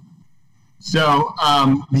 So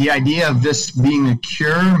the idea of this being a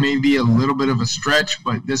cure may be a little bit of a stretch,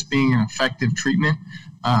 but this being an effective treatment,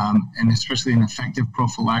 and especially an effective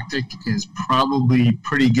prophylactic, is probably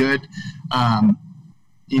pretty good.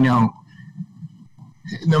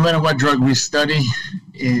 No matter what drug we study,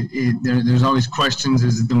 there's always questions.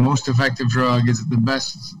 Is it the most effective drug? Is it the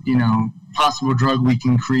best, possible drug we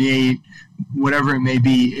can create? Whatever it may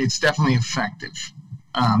be, it's definitely effective.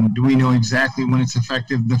 Do we know exactly when it's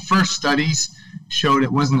effective? The first studies showed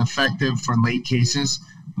it wasn't effective for late cases.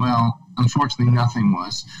 Well, unfortunately, nothing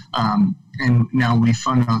was. And now we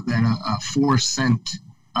found out that a 4-cent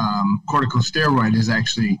corticosteroid is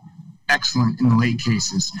actually excellent in the late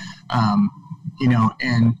cases.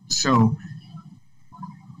 And so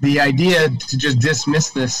the idea to just dismiss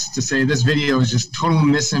this, to say this video is just total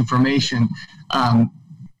misinformation.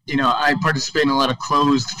 I participate in a lot of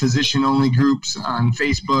closed physician-only groups on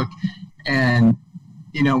Facebook, and,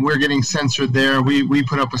 we're getting censored there. We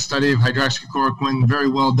put up a study of hydroxychloroquine, very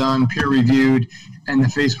well done, peer-reviewed, and the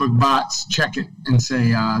Facebook bots check it and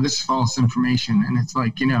say, this is false information. And it's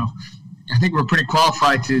like, I think we're pretty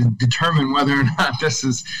qualified to determine whether or not this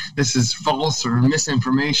is false or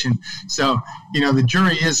misinformation. So, the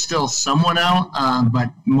jury is still somewhat out, but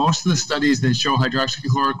most of the studies that show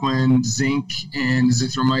hydroxychloroquine, zinc, and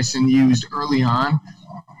azithromycin used early on,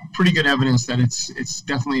 pretty good evidence that it's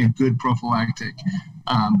definitely a good prophylactic.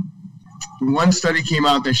 One study came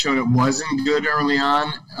out that showed it wasn't good early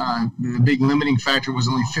on. The big limiting factor was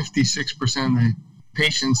only 56% of the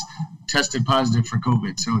patients tested positive for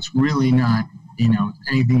COVID. So it's really not,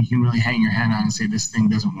 anything you can really hang your hat on and say this thing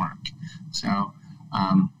doesn't work. So,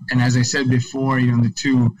 and as I said before, the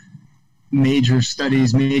two major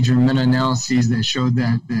studies, major meta-analyses that showed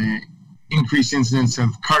that the increased incidence of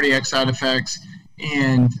cardiac side effects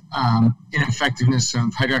and ineffectiveness of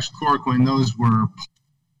hydroxychloroquine, those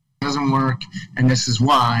doesn't work, and this is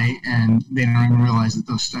why, and they don't even realize that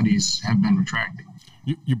those studies have been retracted.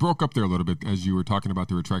 You broke up there a little bit as you were talking about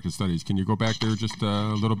the retracted studies. Can you go back there just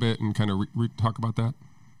a little bit and kind of talk about that?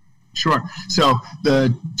 Sure. So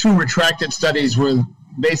the two retracted studies were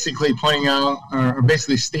basically pointing out, or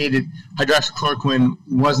basically stated, hydroxychloroquine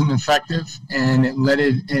wasn't effective, and it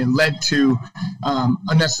led to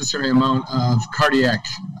unnecessary amount of cardiac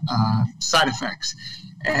side effects.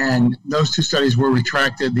 And those two studies were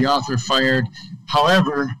retracted. The author fired.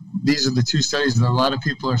 However, these are the two studies that a lot of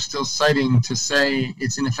people are still citing to say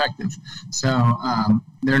it's ineffective. So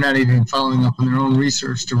they're not even following up on their own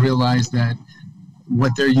research to realize that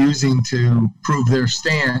what they're using to prove their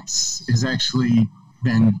stance is actually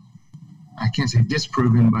been, I can't say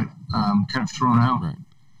disproven, but kind of thrown out. Right.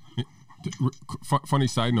 Funny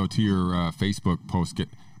side note to your Facebook post.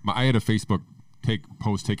 I had a Facebook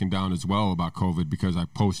post taken down as well about COVID because I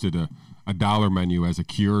posted a dollar menu as a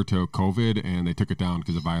cure to COVID, and they took it down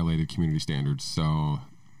because it violated community standards. So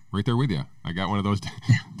right there with you. I got one of those.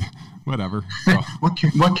 Whatever. So,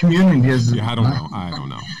 what community is it? Yeah, I don't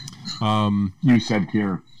know. You said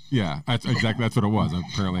cure. Yeah, that's what it was.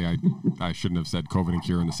 Apparently, I shouldn't have said COVID and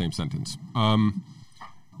cure in the same sentence,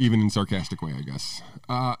 even in a sarcastic way, I guess.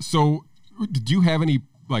 So, did you have any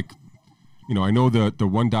I know the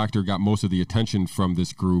one doctor got most of the attention from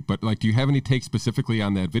this group, but do you have any takes specifically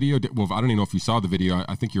on that video? Well, I don't even know if you saw the video.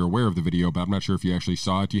 I think you're aware of the video, but I'm not sure if you actually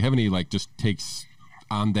saw it. Do you have any just takes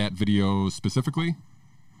on that video specifically?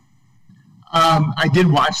 I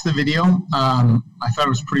did watch the video. I thought it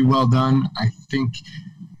was pretty well done. I think,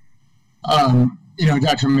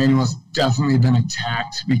 Dr. Emanuel's definitely been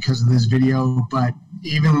attacked because of this video, but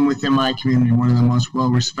even within my community, one of the most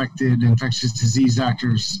well-respected infectious disease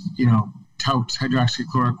doctors, touts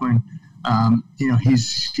hydroxychloroquine.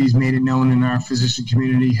 He's made it known in our physician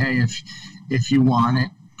community, hey, if you want it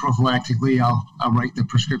prophylactically, I'll write the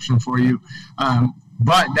prescription for you.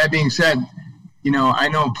 But that being said, I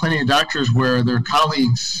know plenty of doctors where their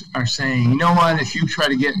colleagues are saying, you know what, if you try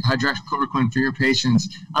to get hydroxychloroquine for your patients,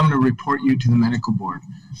 I'm going to report you to the medical board.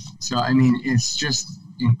 So, it's just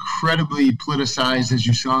incredibly politicized, as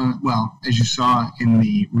you saw in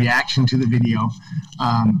the reaction to the video.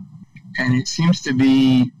 And it seems to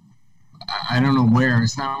be, I don't know where,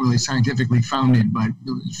 it's not really scientifically founded, but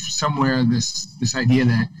somewhere this idea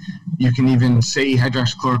that you can even say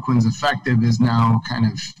hydroxychloroquine is effective is now kind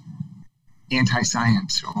of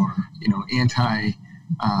anti-science or, anti-truth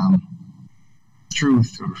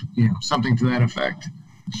or, something to that effect.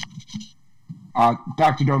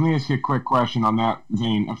 Dr. Doe, let me ask you a quick question on that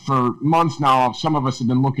vein. For months now, some of us have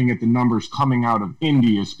been looking at the numbers coming out of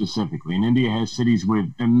India specifically, and India has cities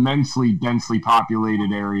with immensely densely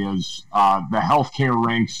populated areas. The healthcare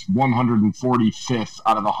ranks 145th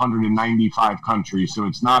out of 195 countries, so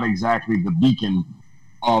it's not exactly the beacon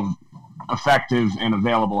of effective and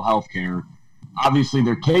available healthcare. Obviously,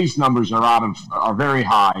 their case numbers are very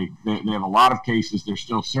high. They have a lot of cases. They're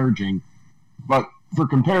still surging, but for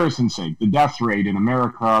comparison's sake, the death rate in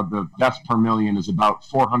America, the deaths per million is about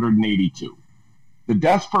 482. The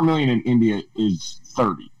deaths per million in India is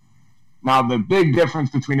 30. Now, the big difference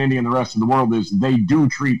between India and the rest of the world is they do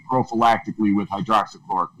treat prophylactically with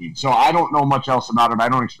hydroxychloroquine. So I don't know much else about it. I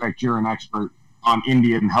don't expect you're an expert on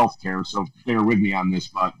Indian healthcare, so bear with me on this.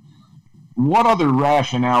 But what other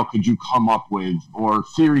rationale could you come up with or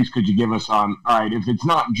theories could you give us on, all right, if it's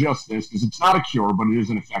not just this, because it's not a cure, but it is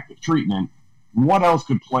an effective treatment, what else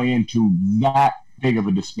could play into that big of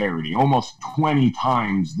a disparity? Almost 20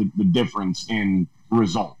 times the difference in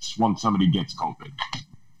results once somebody gets COVID.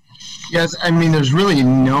 Yes, there's really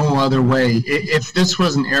no other way. If this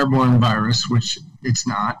was an airborne virus, which it's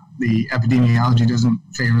not, the epidemiology doesn't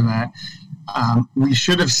favor that, we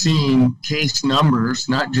should have seen case numbers,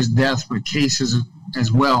 not just deaths, but cases as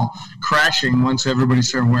well, crashing once everybody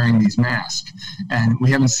started wearing these masks. And we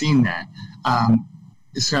haven't seen that.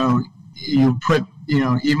 So you put,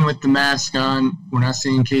 even with the mask on, we're not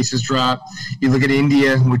seeing cases drop. You look at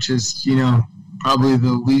India, which is, probably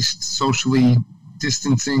the least socially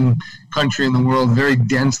distancing country in the world, very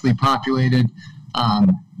densely populated.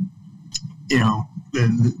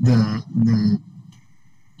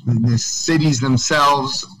 The cities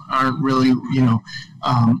themselves aren't really,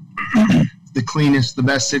 the cleanest, the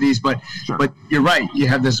best cities, but sure. But you're right. You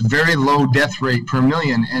have this very low death rate per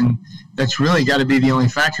million, and that's really got to be the only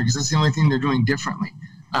factor because that's the only thing they're doing differently.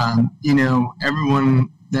 Everyone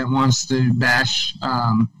that wants to bash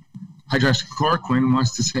hydroxychloroquine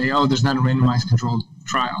wants to say, oh, there's not a randomized controlled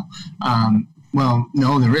trial. Well,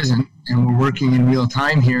 no, there isn't, and we're working in real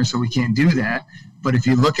time here, so we can't do that. But if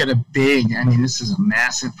you look at this is a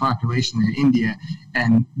massive population in India,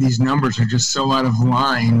 and these numbers are just so out of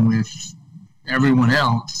line with everyone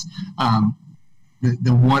else.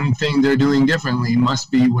 The one thing they're doing differently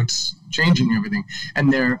must be what's changing everything.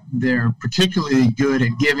 And they're particularly good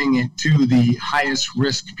at giving it to the highest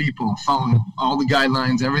risk people, following all the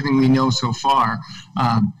guidelines, everything we know so far.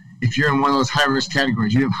 If you're in one of those high risk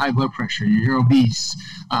categories, you have high blood pressure, you're obese,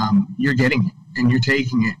 you're getting it and you're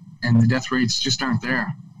taking it, and the death rates just aren't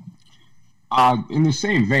there. In the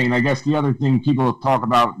same vein, I guess the other thing people talk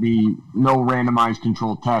about, the no randomized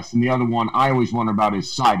controlled tests, and the other one I always wonder about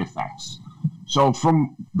is side effects. So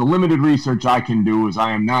from the limited research I can do, as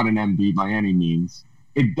I am not an MD by any means,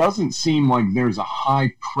 it doesn't seem like there's a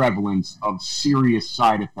high prevalence of serious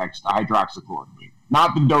side effects to hydroxychloroquine,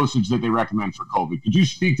 not the dosage that they recommend for COVID. Could you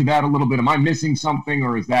speak to that a little bit? Am I missing something,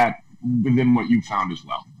 or is that within what you found as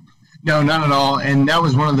well? No, not at all. And that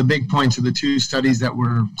was one of the big points of the two studies that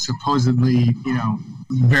were supposedly,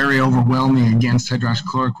 very overwhelming against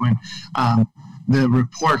hydroxychloroquine. The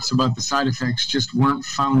reports about the side effects just weren't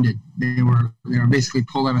founded. They were basically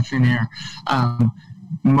pulled out of thin air.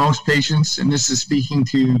 Most patients, and this is speaking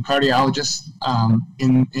to cardiologists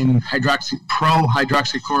in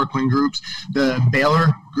pro-hydroxychloroquine groups, the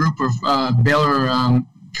Baylor group of Baylor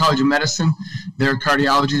College of Medicine, their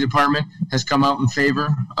cardiology department has come out in favor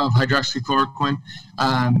of hydroxychloroquine,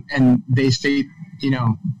 and they state,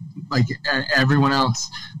 like everyone else,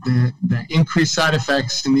 the increased side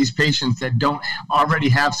effects in these patients that don't already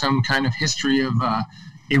have some kind of history of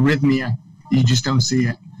arrhythmia, you just don't see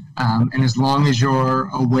it. And as long as you're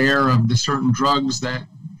aware of the certain drugs that,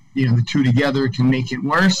 the two together can make it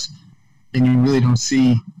worse, then you really don't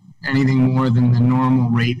see anything more than the normal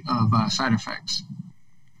rate of side effects.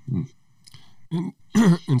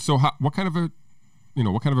 And so, what kind of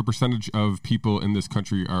a percentage of people in this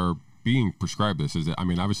country are being prescribed this? Is it? I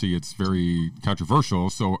mean, obviously, it's very controversial.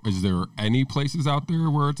 So, is there any places out there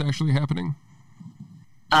where it's actually happening?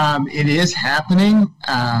 It is happening,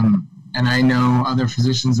 and I know other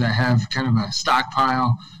physicians that have kind of a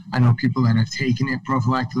stockpile. I know people that have taken it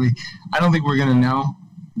prophylactically. I don't think we're going to know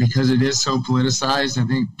because it is so politicized. I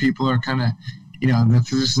think people are kind of, the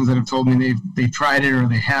physicians that have told me they've tried it or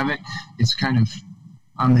they have it, it's kind of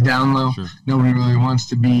on the down low. Sure. Nobody really wants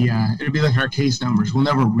to be, it'll be like our case numbers. We'll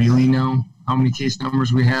never really know how many case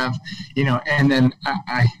numbers we have, and then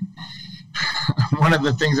I one of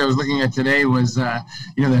the things I was looking at today was, the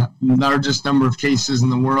largest number of cases in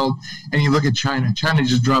the world. And you look at China. China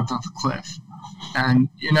just dropped off a cliff. And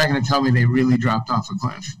you're not going to tell me they really dropped off a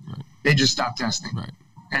cliff. Right. They just stopped testing. Right.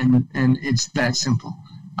 And it's that simple.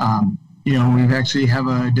 We've actually have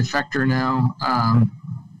a defector now.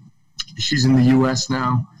 She's in the U.S.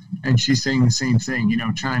 now, and she's saying the same thing.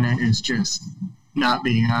 China is just not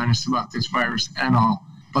being honest about this virus at all.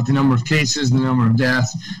 But the number of cases, the number of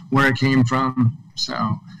deaths, where it came from.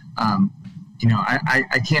 So,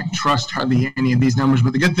 I can't trust hardly any of these numbers.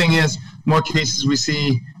 But the good thing is, more cases we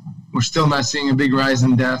see, we're still not seeing a big rise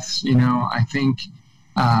in deaths, I think.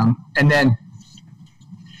 And then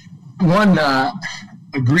one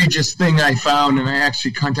egregious thing I found, and I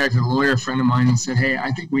actually contacted a lawyer friend of mine and said, hey,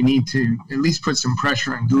 I think we need to at least put some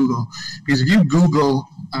pressure on Google. Because if you Google,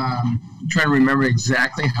 I'm trying to remember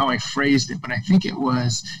exactly how I phrased it, but I think it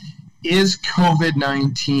was, is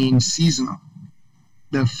COVID-19 seasonal?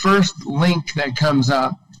 The first link that comes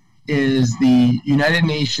up is the United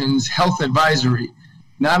Nations Health Advisory.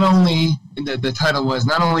 Not only, the title was,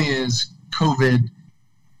 not only is COVID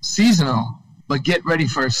seasonal, but get ready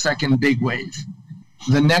for a second big wave.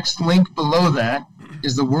 The next link below that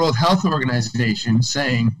is the World Health Organization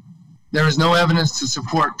saying there is no evidence to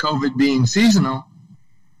support COVID being seasonal,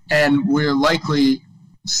 and we're likely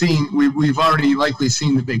we've already likely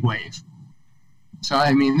seen the big wave. So,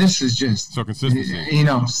 I mean, this is just, so consistency.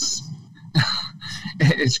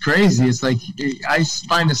 It's crazy. It's like I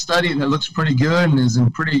find a study that looks pretty good and is in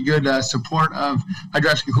pretty good support of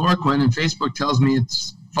hydroxychloroquine, and Facebook tells me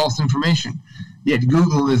it's false information. Yet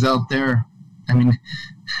Google is out there. I mean,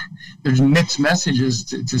 there's mixed messages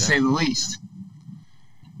to say the least.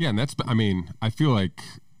 Yeah, and I feel like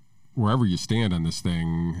wherever you stand on this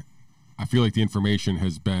thing, I feel like the information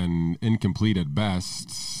has been incomplete at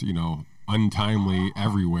best, untimely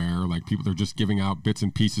everywhere. Like they're just giving out bits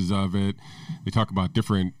and pieces of it. They talk about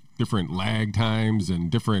different lag times and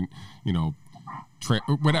different,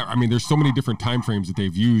 whatever. I mean, there's so many different time frames that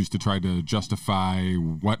they've used to try to justify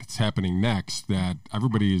what's happening next that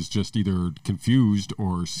everybody is just either confused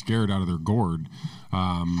or scared out of their gourd.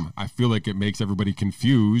 I feel like it makes everybody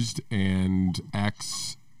confused and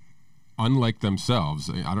acts unlike themselves.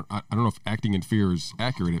 I don't know if acting in fear is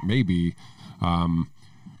accurate. It may be.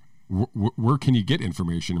 Where can you get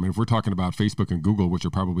information? I mean, if we're talking about Facebook and Google, which are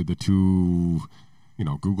probably the two,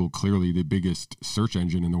 Google clearly the biggest search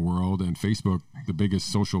engine in the world, and Facebook the biggest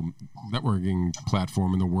social networking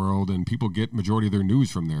platform in the world, and people get majority of their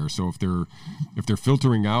news from there. So if they're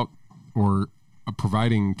filtering out or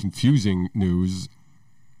providing confusing news,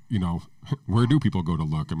 where do people go to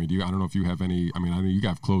look? I mean, I don't know if you have any. I mean, I know you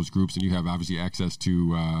have closed groups and you have obviously access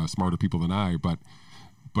to smarter people than I, but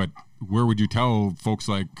where would you tell folks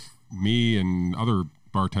like me and other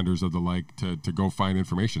bartenders of the like to go find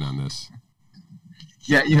information on this?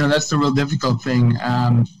 Yeah, that's the real difficult thing.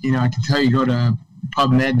 I can tell you go to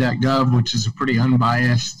PubMed.gov, which is a pretty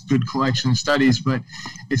unbiased, good collection of studies, but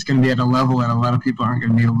it's going to be at a level that a lot of people aren't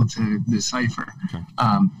going to be able to decipher. Okay.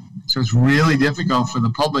 So it's really difficult for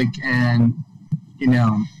the public, and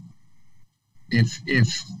if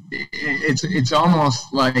it's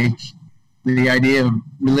almost like the idea of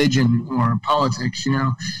religion or politics. You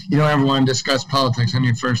don't ever want to discuss politics on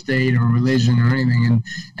your first date or religion or anything,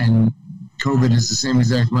 and COVID is the same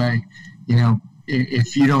exact way.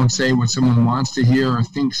 If you don't say what someone wants to hear or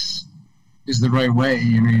thinks is the right way,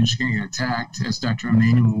 you're just going to get attacked, as Dr.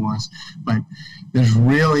 Emanuel was. But there's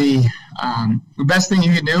really the best thing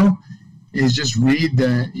you can do is just read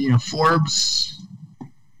Forbes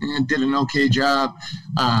did an okay job.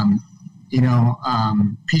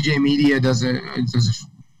 PJ Media does a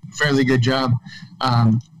fairly good job,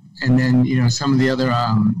 and then some of the other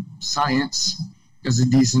Science does a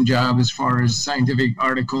decent job as far as scientific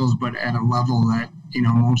articles, but at a level that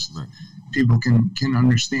most people can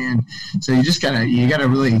understand. So you gotta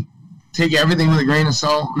really take everything with a grain of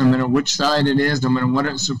salt, no matter which side it is, no matter what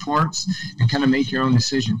it supports, and kind of make your own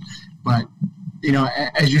decision. But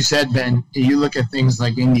as you said, Ben, you look at things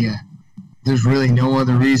like India, there's really no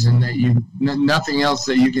other reason that nothing else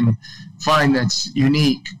that you can find that's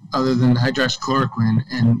unique other than hydroxychloroquine,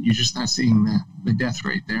 and you're just not seeing the death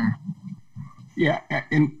rate there. Yeah,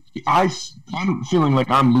 and I'm feeling like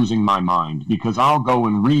I'm losing my mind because I'll go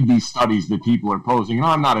and read these studies that people are posing. And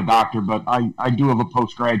I'm not a doctor, but I do have a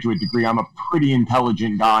postgraduate degree. I'm a pretty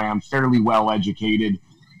intelligent guy. I'm fairly well educated,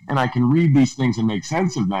 and I can read these things and make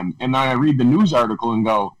sense of them. And then I read the news article and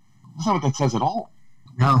go, that's not what that says at all.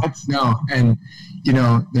 No. And,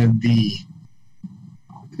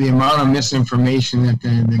 the amount of misinformation that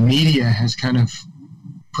the media has kind of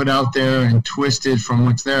put out there and twisted from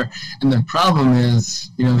what's there. And the problem is,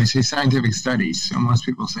 they say scientific studies. So most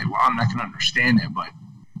people say, well, I'm not going to understand it, but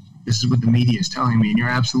this is what the media is telling me. And you're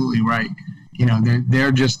absolutely right.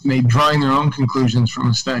 They're just drawing their own conclusions from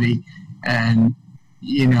a study. And,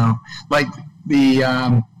 like the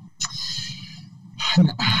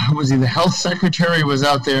health secretary was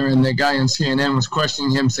out there, and the guy on CNN was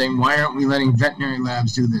questioning him, saying, why aren't we letting veterinary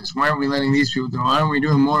labs do this? Why aren't we letting these people do it? Why aren't we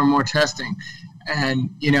doing more and more testing? And,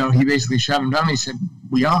 he basically shut him down. He said,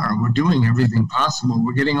 we're doing everything possible.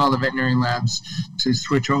 We're getting all the veterinary labs to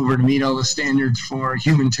switch over to meet all the standards for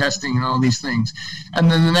human testing and all these things. And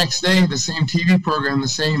then the next day, the same TV program, the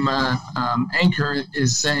same anchor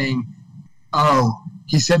is saying,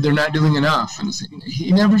 he said they're not doing enough. And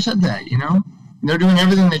he never said that, They're doing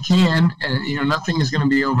everything they can, and, nothing is going to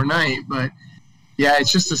be overnight. But, yeah,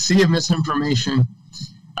 it's just a sea of misinformation.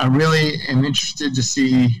 I really am interested to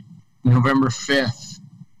see November 5th,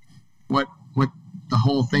 what the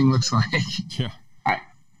whole thing looks like. Yeah.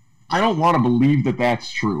 I don't want to believe that that's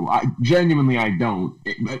true. I don't.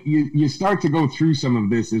 But you start to go through some of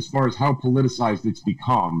this as far as how politicized it's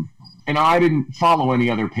become. And I didn't follow any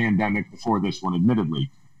other pandemic before this one, admittedly.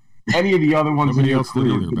 Any of the other ones. Nobody else did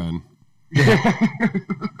either, Ben.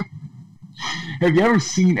 Have you ever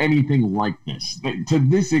seen anything like this, to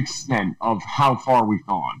this extent of how far we've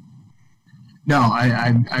gone? No,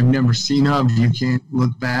 I've never seen of. You can't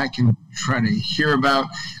look back and try to hear about.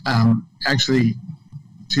 Actually,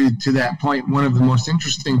 to that point, one of the most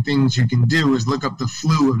interesting things you can do is look up the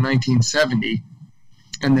flu of 1970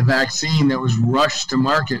 and the vaccine that was rushed to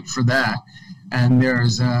market for that. And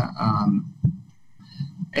there's a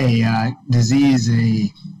disease,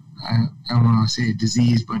 I don't want to say a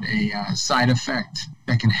disease, but a side effect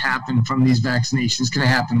that can happen from these vaccinations. Can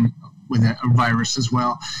happen with a virus as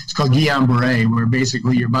well. It's called Guillain-Barré, where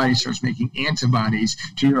basically your body starts making antibodies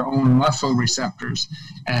to your own muscle receptors.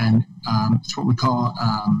 And it's what we call,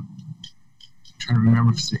 I'm trying to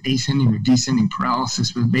remember if it's ascending or descending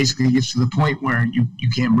paralysis, but basically it gets to the point where you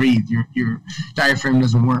can't breathe. Your diaphragm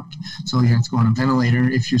doesn't work. So you have to go on a ventilator.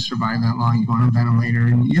 If you survive that long, you go on a ventilator,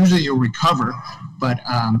 and usually you'll recover. But,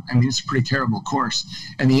 it's a pretty terrible course.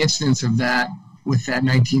 And the incidence of that with that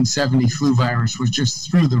 1970 flu virus was just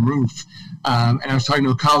through the roof. And I was talking to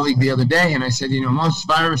a colleague the other day, and I said, most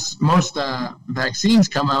vaccines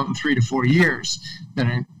come out in 3 to 4 years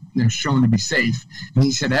that they're shown to be safe. And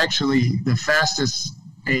he said, actually, the fastest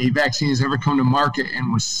a vaccine has ever come to market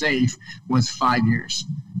and was safe was 5 years.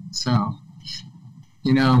 So,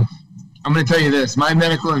 I'm going to tell you this. My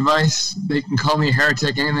medical advice, they can call me a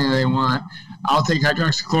heretic, anything they want. I'll take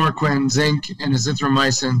hydroxychloroquine, zinc, and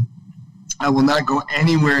azithromycin. I will not go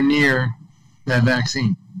anywhere near that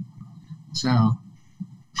vaccine. So,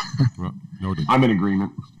 well, noted. I'm in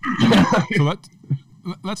agreement. So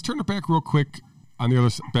let's turn it back real quick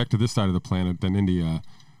back to this side of the planet, then India.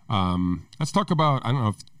 Let's talk about, I don't know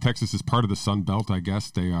if Texas is part of the Sun Belt. I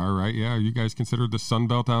guess they are, right? Yeah, are you guys considered the Sun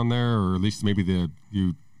Belt down there, or at least maybe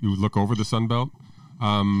you look over the Sun Belt?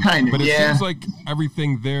 Kind of, but it yeah. seems like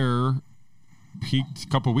everything there peaked a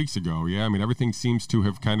couple weeks ago. Yeah, everything seems to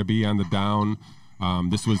have kind of be on the down.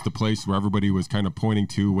 This was the place where everybody was kind of pointing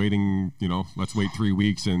to, waiting, let's wait 3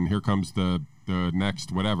 weeks and here comes the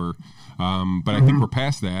next whatever. But I think we're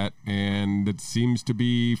past that, and it seems to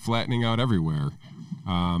be flattening out everywhere.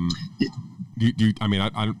 Am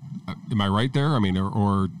I right there? I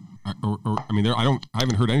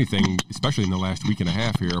haven't heard anything, especially in the last week and a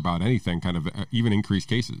half here, about anything kind of even increased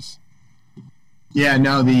cases. Yeah,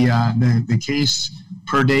 no, the case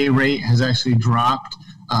per day rate has actually dropped,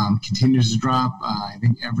 continues to drop. I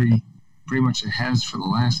think pretty much it has for the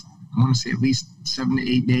last, I want to say at least 7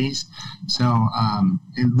 to 8 days. So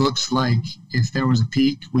it looks like if there was a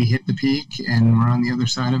peak, we hit the peak and we're on the other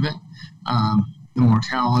side of it. The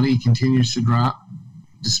mortality continues to drop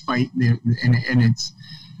despite the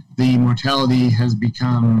mortality has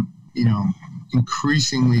become,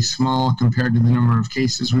 increasingly small compared to the number of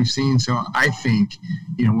cases we've seen. So I think,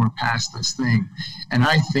 we're past this thing. And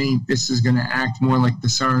I think this is going to act more like the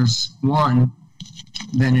SARS-1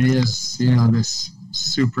 than it is, this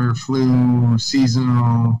super flu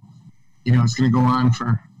seasonal, it's going to go on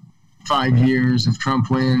for 5 years if Trump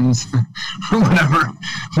wins, or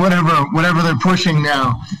whatever they're pushing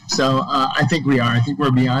now. So I think we are. I think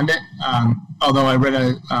we're beyond it. Although I read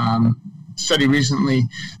a study recently,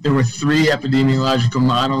 there were 3 epidemiological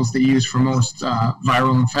models they use for most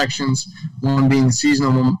viral infections. One being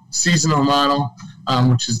the seasonal model,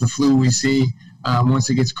 which is the flu we see. Once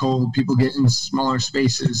it gets cold, people get in smaller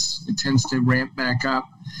spaces. It tends to ramp back up.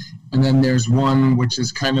 And then there's one which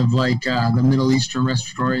is kind of like the Middle Eastern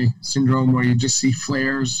respiratory syndrome, where you just see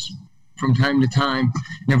flares from time to time,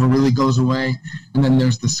 never really goes away. And then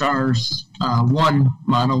there's the SARS-1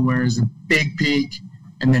 model, where it's a big peak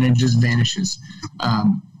and then it just vanishes.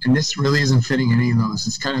 And this really isn't fitting any of those.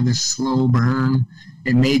 It's kind of this slow burn.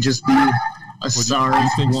 It may just be a SARS-1. Do you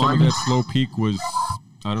think some of that slow peak was,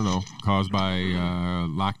 I don't know, caused by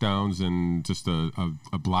lockdowns and just a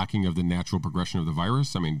blocking of the natural progression of the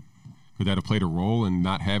virus? I mean, could that have played a role in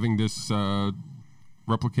not having this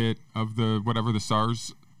replicate of the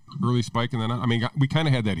SARS early spike? And then, I mean, we kind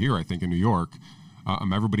of had that here, I think, in New York.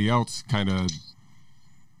 Everybody else kind of,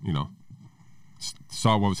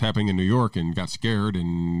 saw what was happening in New York and got scared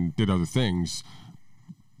and did other things.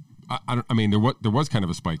 I mean, there was kind of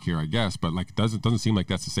a spike here, I guess, but like it doesn't seem like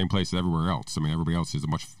that's the same place as everywhere else. I mean, everybody else is a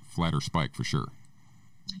much flatter spike for sure.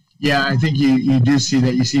 Yeah, I think you do see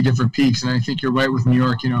that. You see different peaks, and I think you're right with New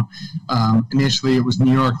York. Initially it was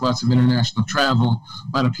New York, lots of international travel,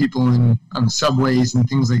 a lot of people on the subways and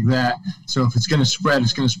things like that. So if it's going to spread,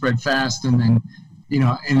 it's going to spread fast. And then,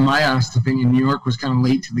 in my honest opinion, New York was kind of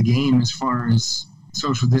late to the game as far as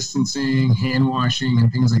social distancing, hand washing,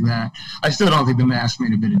 and things like that. I still don't think the mask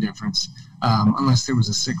made a bit of difference. Unless there was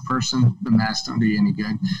a sick person, the masks don't do you any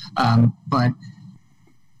good. But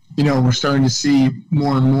we're starting to see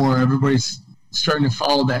more and more. Everybody's starting to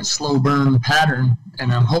follow that slow burn pattern,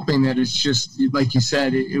 and I'm hoping that it's just like you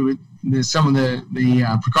said. Some of the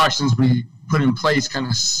precautions we put in place kind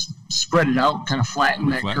of spread it out, kind of flatten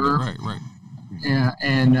that curve. Right. Yeah,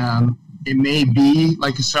 and it may be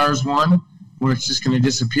like a SARS-1, where it's just going to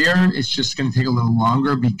disappear. It's just going to take a little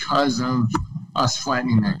longer because of us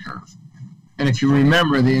flattening that curve. And if you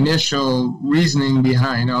remember, the initial reasoning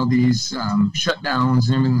behind all these shutdowns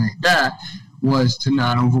and everything like that was to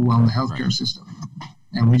not overwhelm the healthcare system.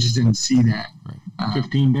 And we just didn't see that. Right.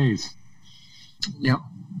 15 days. Yep.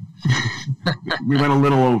 We went a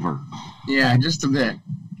little over. Yeah, just a bit.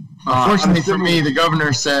 Unfortunately for me, the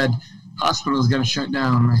governor said, hospital's got to shut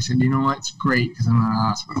down. And I said, you know what? It's great because I'm not a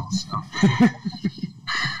hospital. So.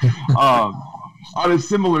 On a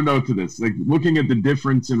similar note to this, like looking at the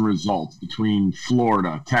difference in results between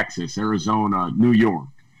Florida, Texas, Arizona, New York,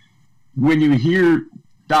 when you hear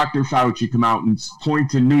Dr. Fauci come out and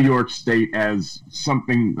point to New York State as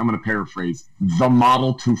something, I'm going to paraphrase, the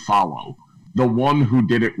model to follow, the one who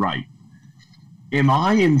did it right, am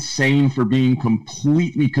I insane for being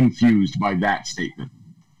completely confused by that statement?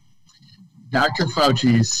 Dr.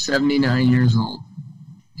 Fauci is 79 years old.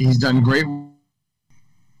 He's done great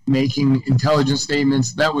making intelligent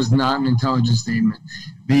statements. That was not an intelligent statement.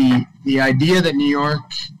 The idea that New York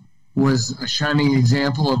was a shining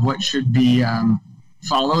example of what should be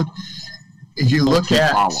followed. If you look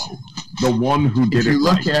at the one who did it right. If you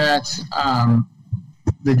look at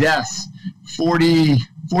the deaths, 40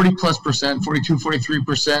 plus percent, 42,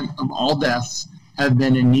 43% of all deaths have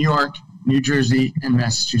been in New York, New Jersey, and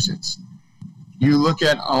Massachusetts. You look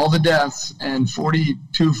at all the deaths, and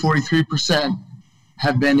 42, 43%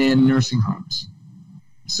 have been in nursing homes.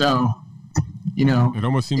 So, it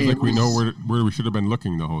almost seems like we know where we should have been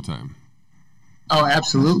looking the whole time. Oh,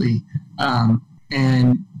 absolutely.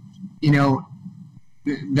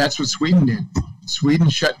 That's what Sweden did. Sweden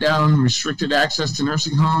shut down, restricted access to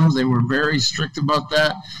nursing homes. They were very strict about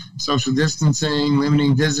that. Social distancing,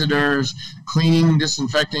 limiting visitors, cleaning,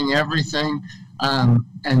 disinfecting, everything.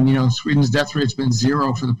 Sweden's death rate's been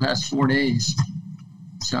 0 for the past 4 days.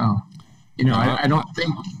 So, I don't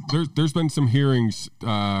think there's been some hearings.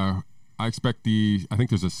 I think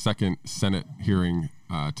there's a second Senate hearing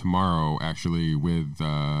tomorrow, actually, with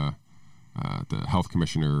the health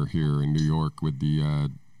commissioner here in New York with the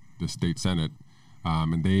state Senate.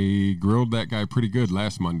 And they grilled that guy pretty good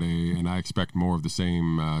last Monday, and I expect more of the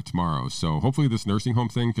same tomorrow. So hopefully this nursing home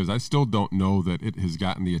thing, because I still don't know that it has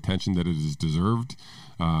gotten the attention that it has deserved.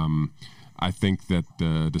 I think that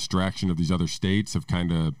the distraction of these other states have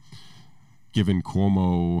kind of given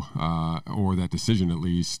Cuomo, or that decision at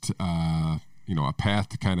least, a path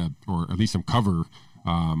to kind of, or at least some cover.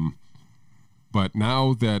 But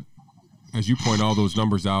now that, as you point all those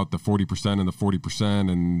numbers out, the 40% and the 40%,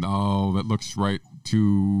 and all that looks right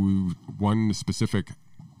to one specific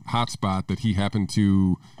hotspot that he happened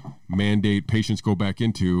to mandate patients go back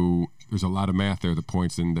into, there's a lot of math there that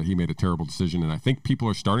points in that he made a terrible decision. And I think people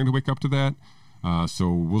are starting to wake up to that. So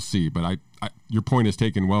we'll see. But your point is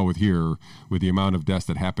taken well with the amount of deaths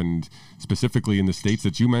that happened specifically in the states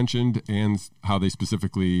that you mentioned and how they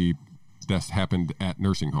specifically deaths happened at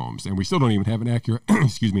nursing homes. And we still don't even have an accurate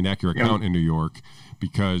count in New York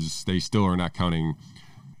because they still are not counting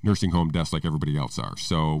nursing home deaths like everybody else are.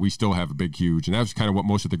 So we still have a huge, and that was kind of what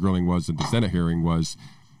most of the grilling was in the Senate hearing was,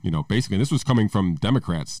 basically, and this was coming from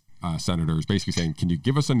Democrats, senators, basically saying, can you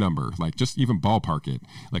give us a number? Like, just even ballpark it.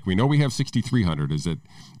 Like, we know we have 6,300. Is it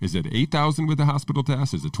 8,000 with the hospital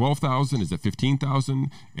deaths? Is it 12,000? Is it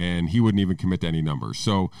 15,000? And he wouldn't even commit to any numbers.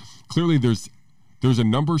 So clearly there's a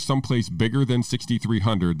number someplace bigger than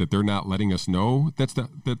 6,300 that they're not letting us know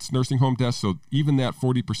that's nursing home deaths. So even that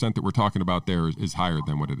 40% that we're talking about there is higher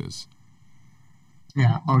than what it is.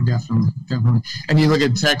 Yeah. Oh, definitely. And you look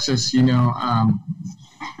at Texas,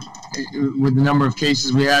 with the number of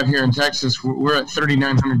cases we have here in Texas, we're at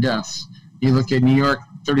 3,900 deaths. You look at New York,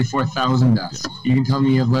 34,000 deaths. You can tell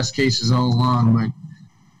me you have less cases all along, but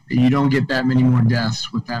you don't get that many more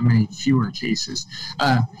deaths with that many fewer cases.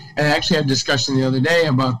 And I actually had a discussion the other day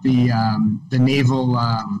about the naval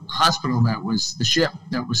hospital the ship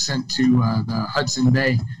that was sent to the Hudson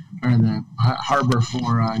Bay or the harbor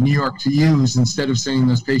for New York to use instead of sending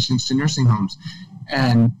those patients to nursing homes.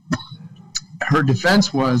 And her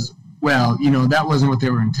defense was, well, that wasn't what they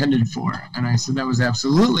were intended for. And I said that was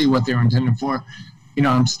absolutely what they were intended for.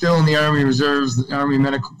 I'm still in the Army Reserves, the Army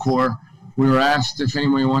Medical Corps. We were asked if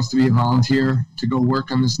anybody wants to be a volunteer to go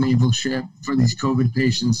work on this naval ship for these COVID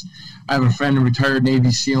patients. I have a friend, a retired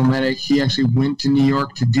Navy SEAL medic. He actually went to New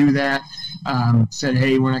York to do that, said,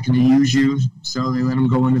 hey, we're not going to use you. So they let him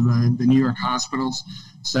go into the New York hospitals.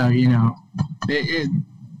 So,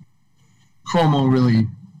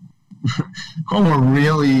 Cuomo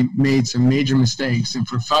really made some major mistakes. And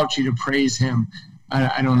for Fauci to praise him,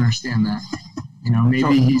 I don't understand that.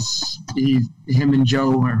 Maybe him and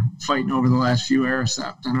Joe are fighting over the last few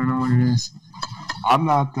Aricept. I don't know what it is. I'm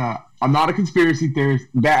not a conspiracy theorist.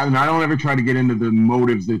 And I don't ever try to get into the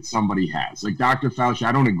motives that somebody has. Like Dr. Fauci,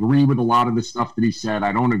 I don't agree with a lot of the stuff that he said.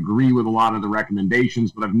 I don't agree with a lot of the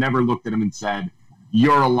recommendations, but I've never looked at him and said,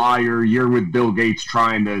 you're a liar. You're with Bill Gates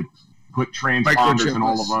trying to put transponders in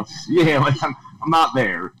all of us. Yeah, I'm not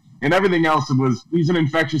there. And everything else he's an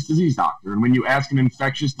infectious disease doctor. And when you ask an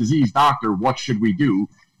infectious disease doctor, what should we do?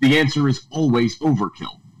 The answer is always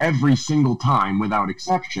overkill. Every single time, without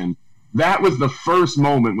exception. That was the first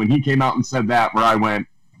moment when he came out and said that where I went,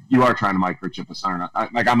 you are trying to microchip us, aren't I?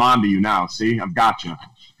 I'm on to you now. See, I've got you.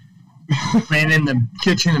 Ran in the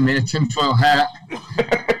kitchen and made a tinfoil hat.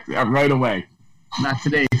 Yeah, right away. Not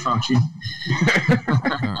today, Fauci.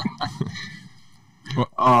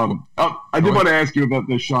 I did want to ask you about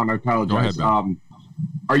this, Sean. I apologize. Go ahead,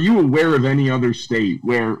 are you aware of any other state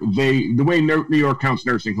where the way New York counts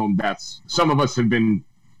nursing home deaths, some of us have been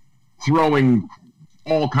throwing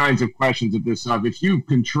all kinds of questions at this stuff. If you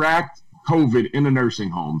contract COVID in a nursing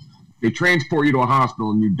home, they transport you to a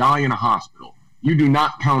hospital and you die in a hospital, you do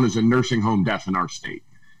not count as a nursing home death in our state.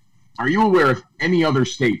 Are you aware of any other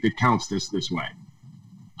state that counts this way?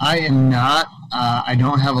 I am not. I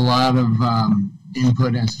don't have a lot of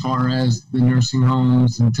input as far as the nursing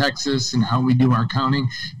homes in Texas and how we do our counting.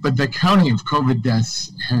 But the counting of COVID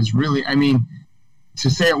deaths has really, to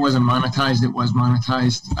say it wasn't monetized, it was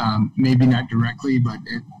monetized. Maybe not directly, but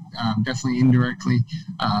it definitely indirectly,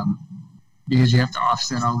 because you have to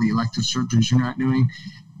offset all the elective surgeries you're not doing.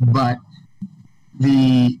 But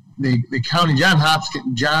the county,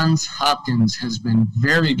 Johns Hopkins has been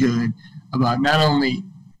very good about not only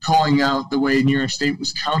calling out the way New York State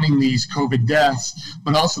was counting these COVID deaths,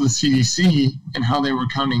 but also the CDC and how they were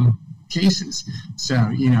counting cases.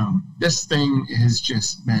 So, this thing has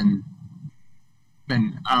just been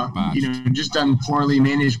just done poorly,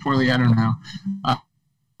 managed poorly. I don't know.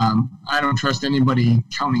 I don't trust anybody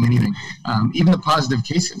counting anything, even the positive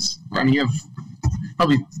cases. You have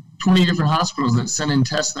probably 20 different hospitals that sent in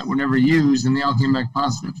tests that were never used, and they all came back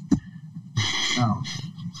positive. So.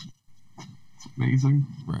 Amazing.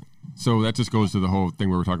 Right. So that just goes to the whole thing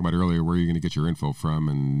we were talking about earlier, where you're going to get your info from,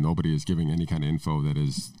 and nobody is giving any kind of info that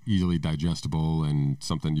is easily digestible and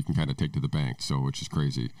something you can kind of take to the bank. So, which is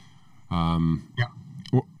crazy. Yeah.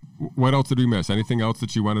 What else did we miss? Anything else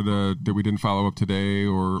that you wanted that we didn't follow up today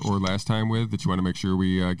or last time with that you want to make sure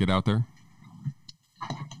we get out there?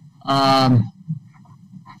 Not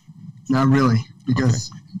really,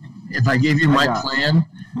 because if I gave you my plan,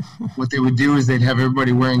 what they would do is they'd have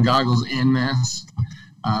everybody wearing goggles and masks.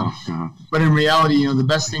 But in reality, the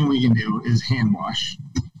best thing we can do is hand wash.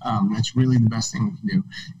 That's really the best thing we can do.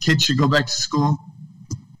 Kids should go back to school.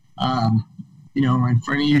 And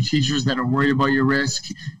for any of you teachers that are worried about your risk,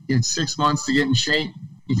 you had 6 months to get in shape.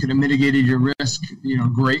 You could have mitigated your risk,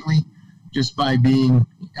 greatly just by being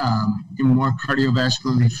more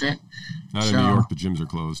cardiovascularly fit. Not in New York, the gyms are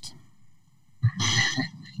closed.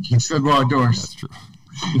 You can still go outdoors. That's true.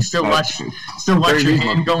 You can still watch your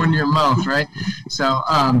hand go into your mouth, right? So,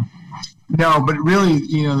 no, but really,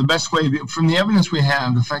 the best way, from the evidence we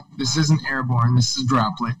have, the fact that this isn't airborne, this is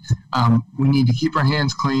droplet, we need to keep our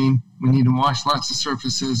hands clean, we need to wash lots of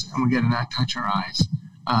surfaces, and we got to not touch our eyes.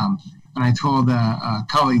 And I told a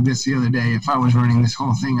colleague this the other day, if I was running this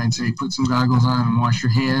whole thing, I'd say put some goggles on and wash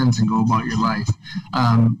your hands and go about your life.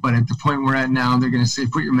 But at the point we're at now, they're going to say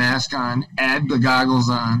put your mask on, add the goggles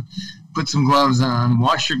on, put some gloves on,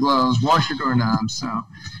 wash your gloves, wash your doorknobs. So,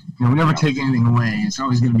 we never take anything away. It's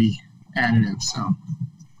always going to be additive. So,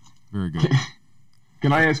 very good.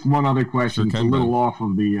 Can I ask one other question? It's a little off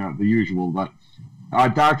of the usual, but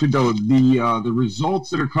Dr. Doe, the results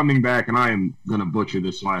that are coming back, and I am going to butcher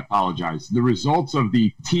this, so I apologize. The results of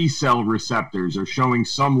the T-cell receptors are showing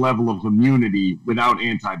some level of immunity without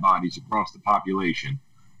antibodies across the population.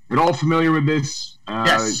 You're all familiar with this?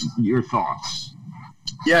 Yes. Your thoughts?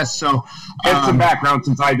 Yes, so... Get some background,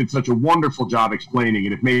 since I did such a wonderful job explaining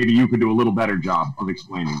it, if maybe you could do a little better job of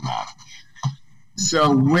explaining that.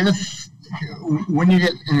 So when you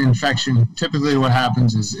get an infection, typically what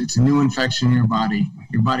happens is it's a new infection in your body.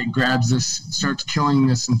 Your body grabs this, starts killing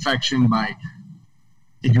this infection by,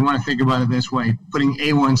 if you want to think about it this way, putting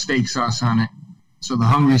A1 steak sauce on it. So the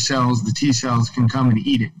hungry cells, the T cells, can come and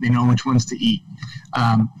eat it. They know which ones to eat.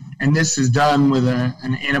 And this is done with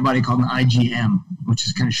an antibody called an IgM, which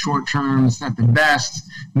is kind of short term. It's not the best.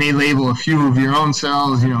 May label a few of your own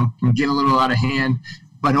cells, can get a little out of hand.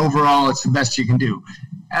 But overall, it's the best you can do.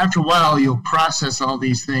 After a while, you'll process all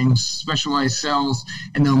these things, specialized cells,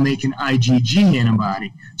 and they'll make an IgG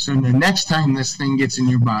antibody. So the next time this thing gets in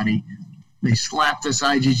your body, they slap this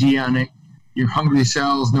IgG on it. Your hungry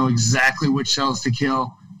cells know exactly which cells to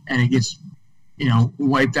kill, and it gets,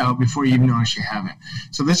 wiped out before you even notice you have it.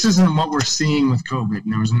 So this isn't what we're seeing with COVID.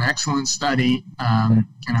 And there was an excellent study, and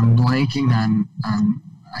I'm blanking on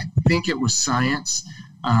I think it was Science.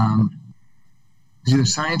 It's either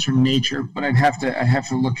Science or Nature, but I'd have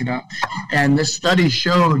to look it up. And this study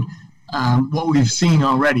showed what we've seen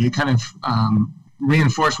already. It kind of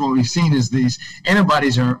reinforced what we've seen is these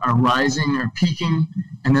antibodies are rising, are peaking,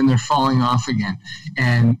 and then they're falling off again.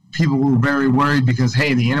 And people were very worried because,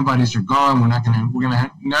 hey, the antibodies are gone. We're not going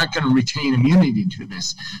to retain immunity to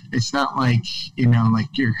this. It's not like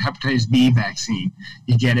like your hepatitis B vaccine.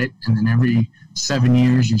 You get it, and then every 7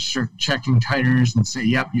 years you start checking titers and say,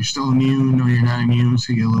 yep, you're still immune, or you're not immune,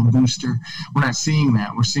 so you get a little booster. We're not seeing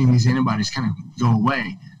that. We're seeing these antibodies kind of go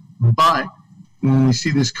away. But when we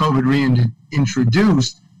see this COVID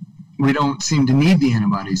reintroduced, we don't seem to need the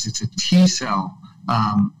antibodies. It's a T cell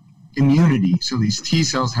immunity. So these T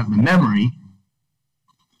cells have the memory.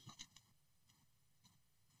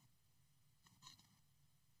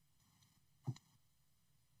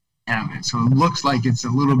 Have it. So it looks like it's a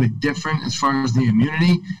little bit different as far as the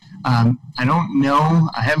immunity. I don't know.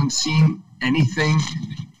 I haven't seen anything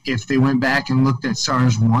if they went back and looked at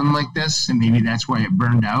SARS-1 like this, and maybe that's why it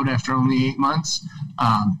burned out after only 8 months.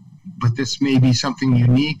 But this may be something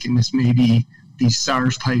unique, and this may be these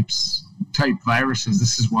SARS type viruses.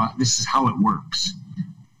 This is how it works.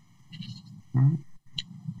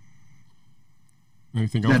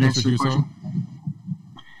 Anything else, Mr. Fuso?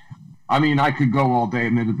 I mean, I could go all day,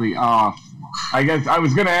 admittedly. I guess I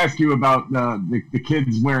was going to ask you about the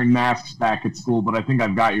kids wearing masks back at school, but I think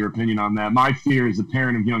I've got your opinion on that. My fear as a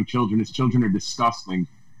parent of young children is children are disgusting,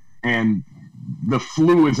 and the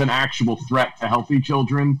flu is an actual threat to healthy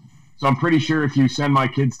children. So I'm pretty sure if you send my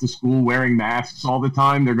kids to school wearing masks all the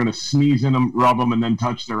time, they're going to sneeze in them, rub them, and then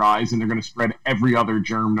touch their eyes, and they're going to spread every other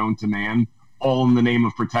germ known to man, all in the name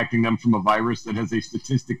of protecting them from a virus that has a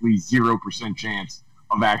statistically 0% chance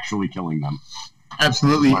of actually killing them.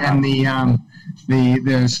 Absolutely. And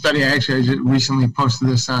the study, I recently posted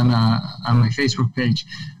this on my Facebook page.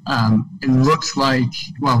 It looks like,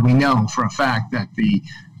 well, we know for a fact that the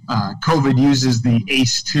COVID uses the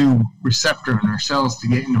ACE2 receptor in our cells to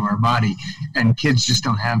get into our body, and kids just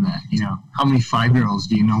don't have that. How many 5-year-olds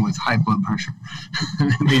do you know with high blood pressure?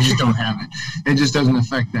 They just don't have it. It just doesn't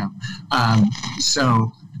affect them.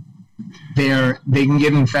 So they can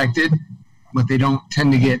get infected. but they don't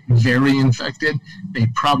tend to get very infected. They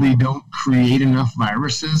probably don't create enough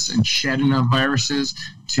viruses and shed enough viruses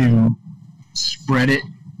to spread it,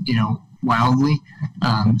 wildly.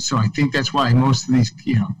 So I think that's why most of these,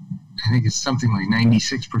 I think it's something like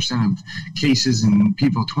 96% of cases in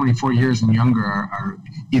people 24 years and younger are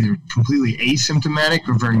either completely asymptomatic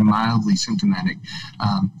or very mildly symptomatic.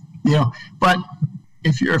 But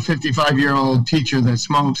if you're a 55-year-old teacher that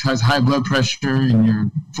smokes, has high blood pressure, and you're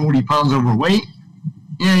 40 pounds overweight,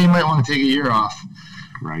 you might want to take a year off.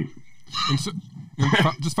 Right. And so,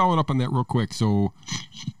 just following up on that real quick. So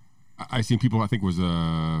I seen people, I think it was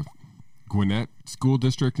Gwinnett School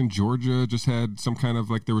District in Georgia just had some kind of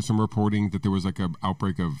there was some reporting that there was an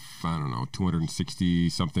outbreak of 260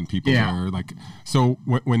 something people there. So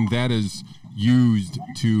when that is used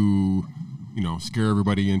to scare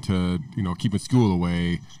everybody into keeping school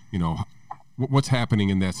away, what's happening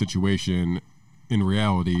in that situation in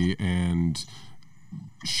reality, and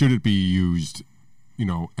should it be used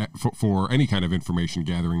for any kind of information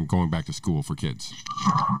gathering going back to school for kids?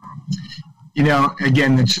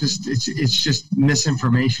 Again, it's just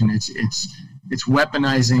misinformation. It's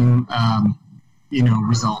weaponizing,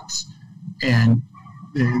 results. And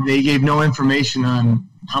they gave no information on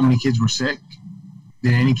how many kids were sick.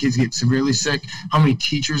 Did any kids get severely sick? How many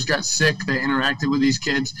teachers got sick that interacted with these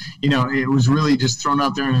kids? It was really just thrown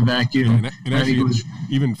out there in a vacuum. And actually,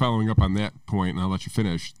 even following up on that point, and I'll let you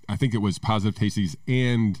finish, I think it was positive cases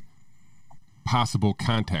and possible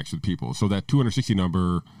contacts with people. So that 260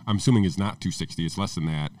 number, I'm assuming, is not 260. It's less than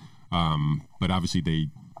that. But obviously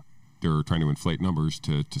they're trying to inflate numbers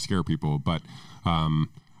to scare people. But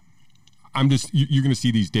you're going to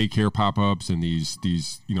see these daycare pop-ups and these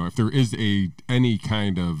if there is any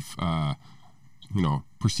kind of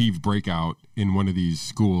perceived breakout in one of these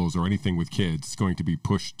schools or anything with kids, it's going to be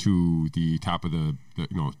pushed to the top of the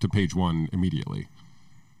to page one immediately.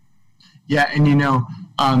 Yeah,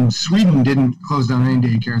 and Sweden didn't close down any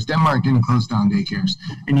daycares. Denmark didn't close down daycares,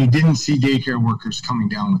 and you didn't see daycare workers coming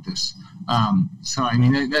down with this. So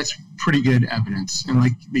that's pretty good evidence. And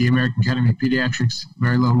like the American Academy of Pediatrics,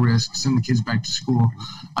 very low risk, send the kids back to school.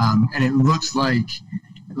 And it looks like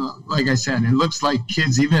I said, it looks like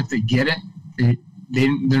kids, even if they get it,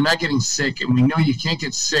 they're not getting sick, and we know you can't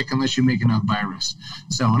get sick unless you make enough virus.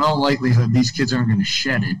 So in all likelihood, these kids aren't going to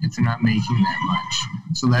shed it if they're not making that much.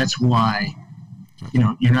 So that's why,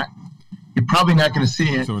 you're probably not going to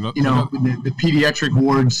see it. The pediatric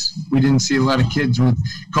wards, we didn't see a lot of kids with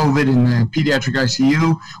COVID in the pediatric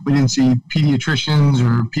ICU. We didn't see pediatricians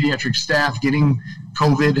or pediatric staff getting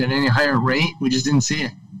COVID at any higher rate. We just didn't see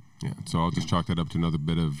it. Yeah, so I'll just chalk that up to another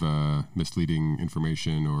bit of misleading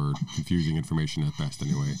information or confusing information at best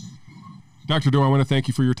anyway. Dr. Doe, I want to thank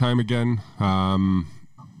you for your time again.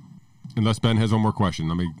 Unless Ben has one more question.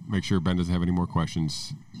 Let me make sure Ben doesn't have any more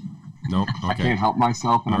questions. No? Okay. I can't help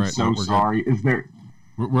myself, and I'm so sorry. Good. Is there...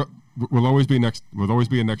 We'll always be next. We'll always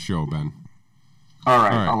be a next show, Ben. All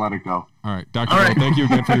right. I'll let it go. All right. Dr. Doe, thank you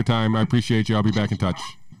again for your time. I appreciate you. I'll be back in touch.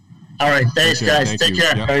 All right. Thanks, guys. Take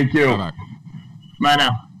care. Yep. Thank you. Bye-bye. Bye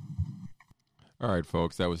now. All right,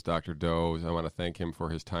 folks, that was Dr. Doe. I want to thank him for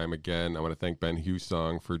his time again. I want to thank Ben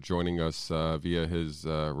Husong for joining us via his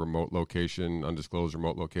remote location, undisclosed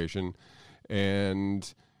remote location.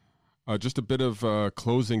 And just a bit of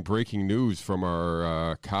closing breaking news from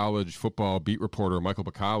our college football beat reporter, Michael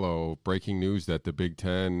Bacallo. Breaking news that the Big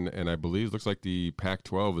Ten, and I believe it looks like the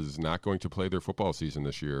Pac-12, is not going to play their football season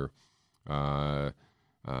this year.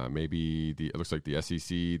 Maybe it looks like the SEC,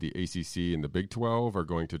 the ACC, and the Big 12 are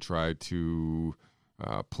going to try to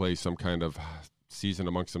play some kind of season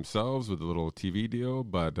amongst themselves with a little TV deal.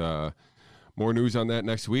 But more news on that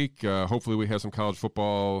next week. Hopefully we have some college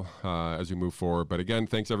football as we move forward. But again,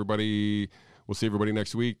 thanks, everybody. We'll see everybody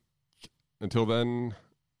next week. Until then,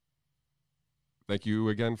 thank you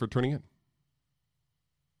again for tuning in.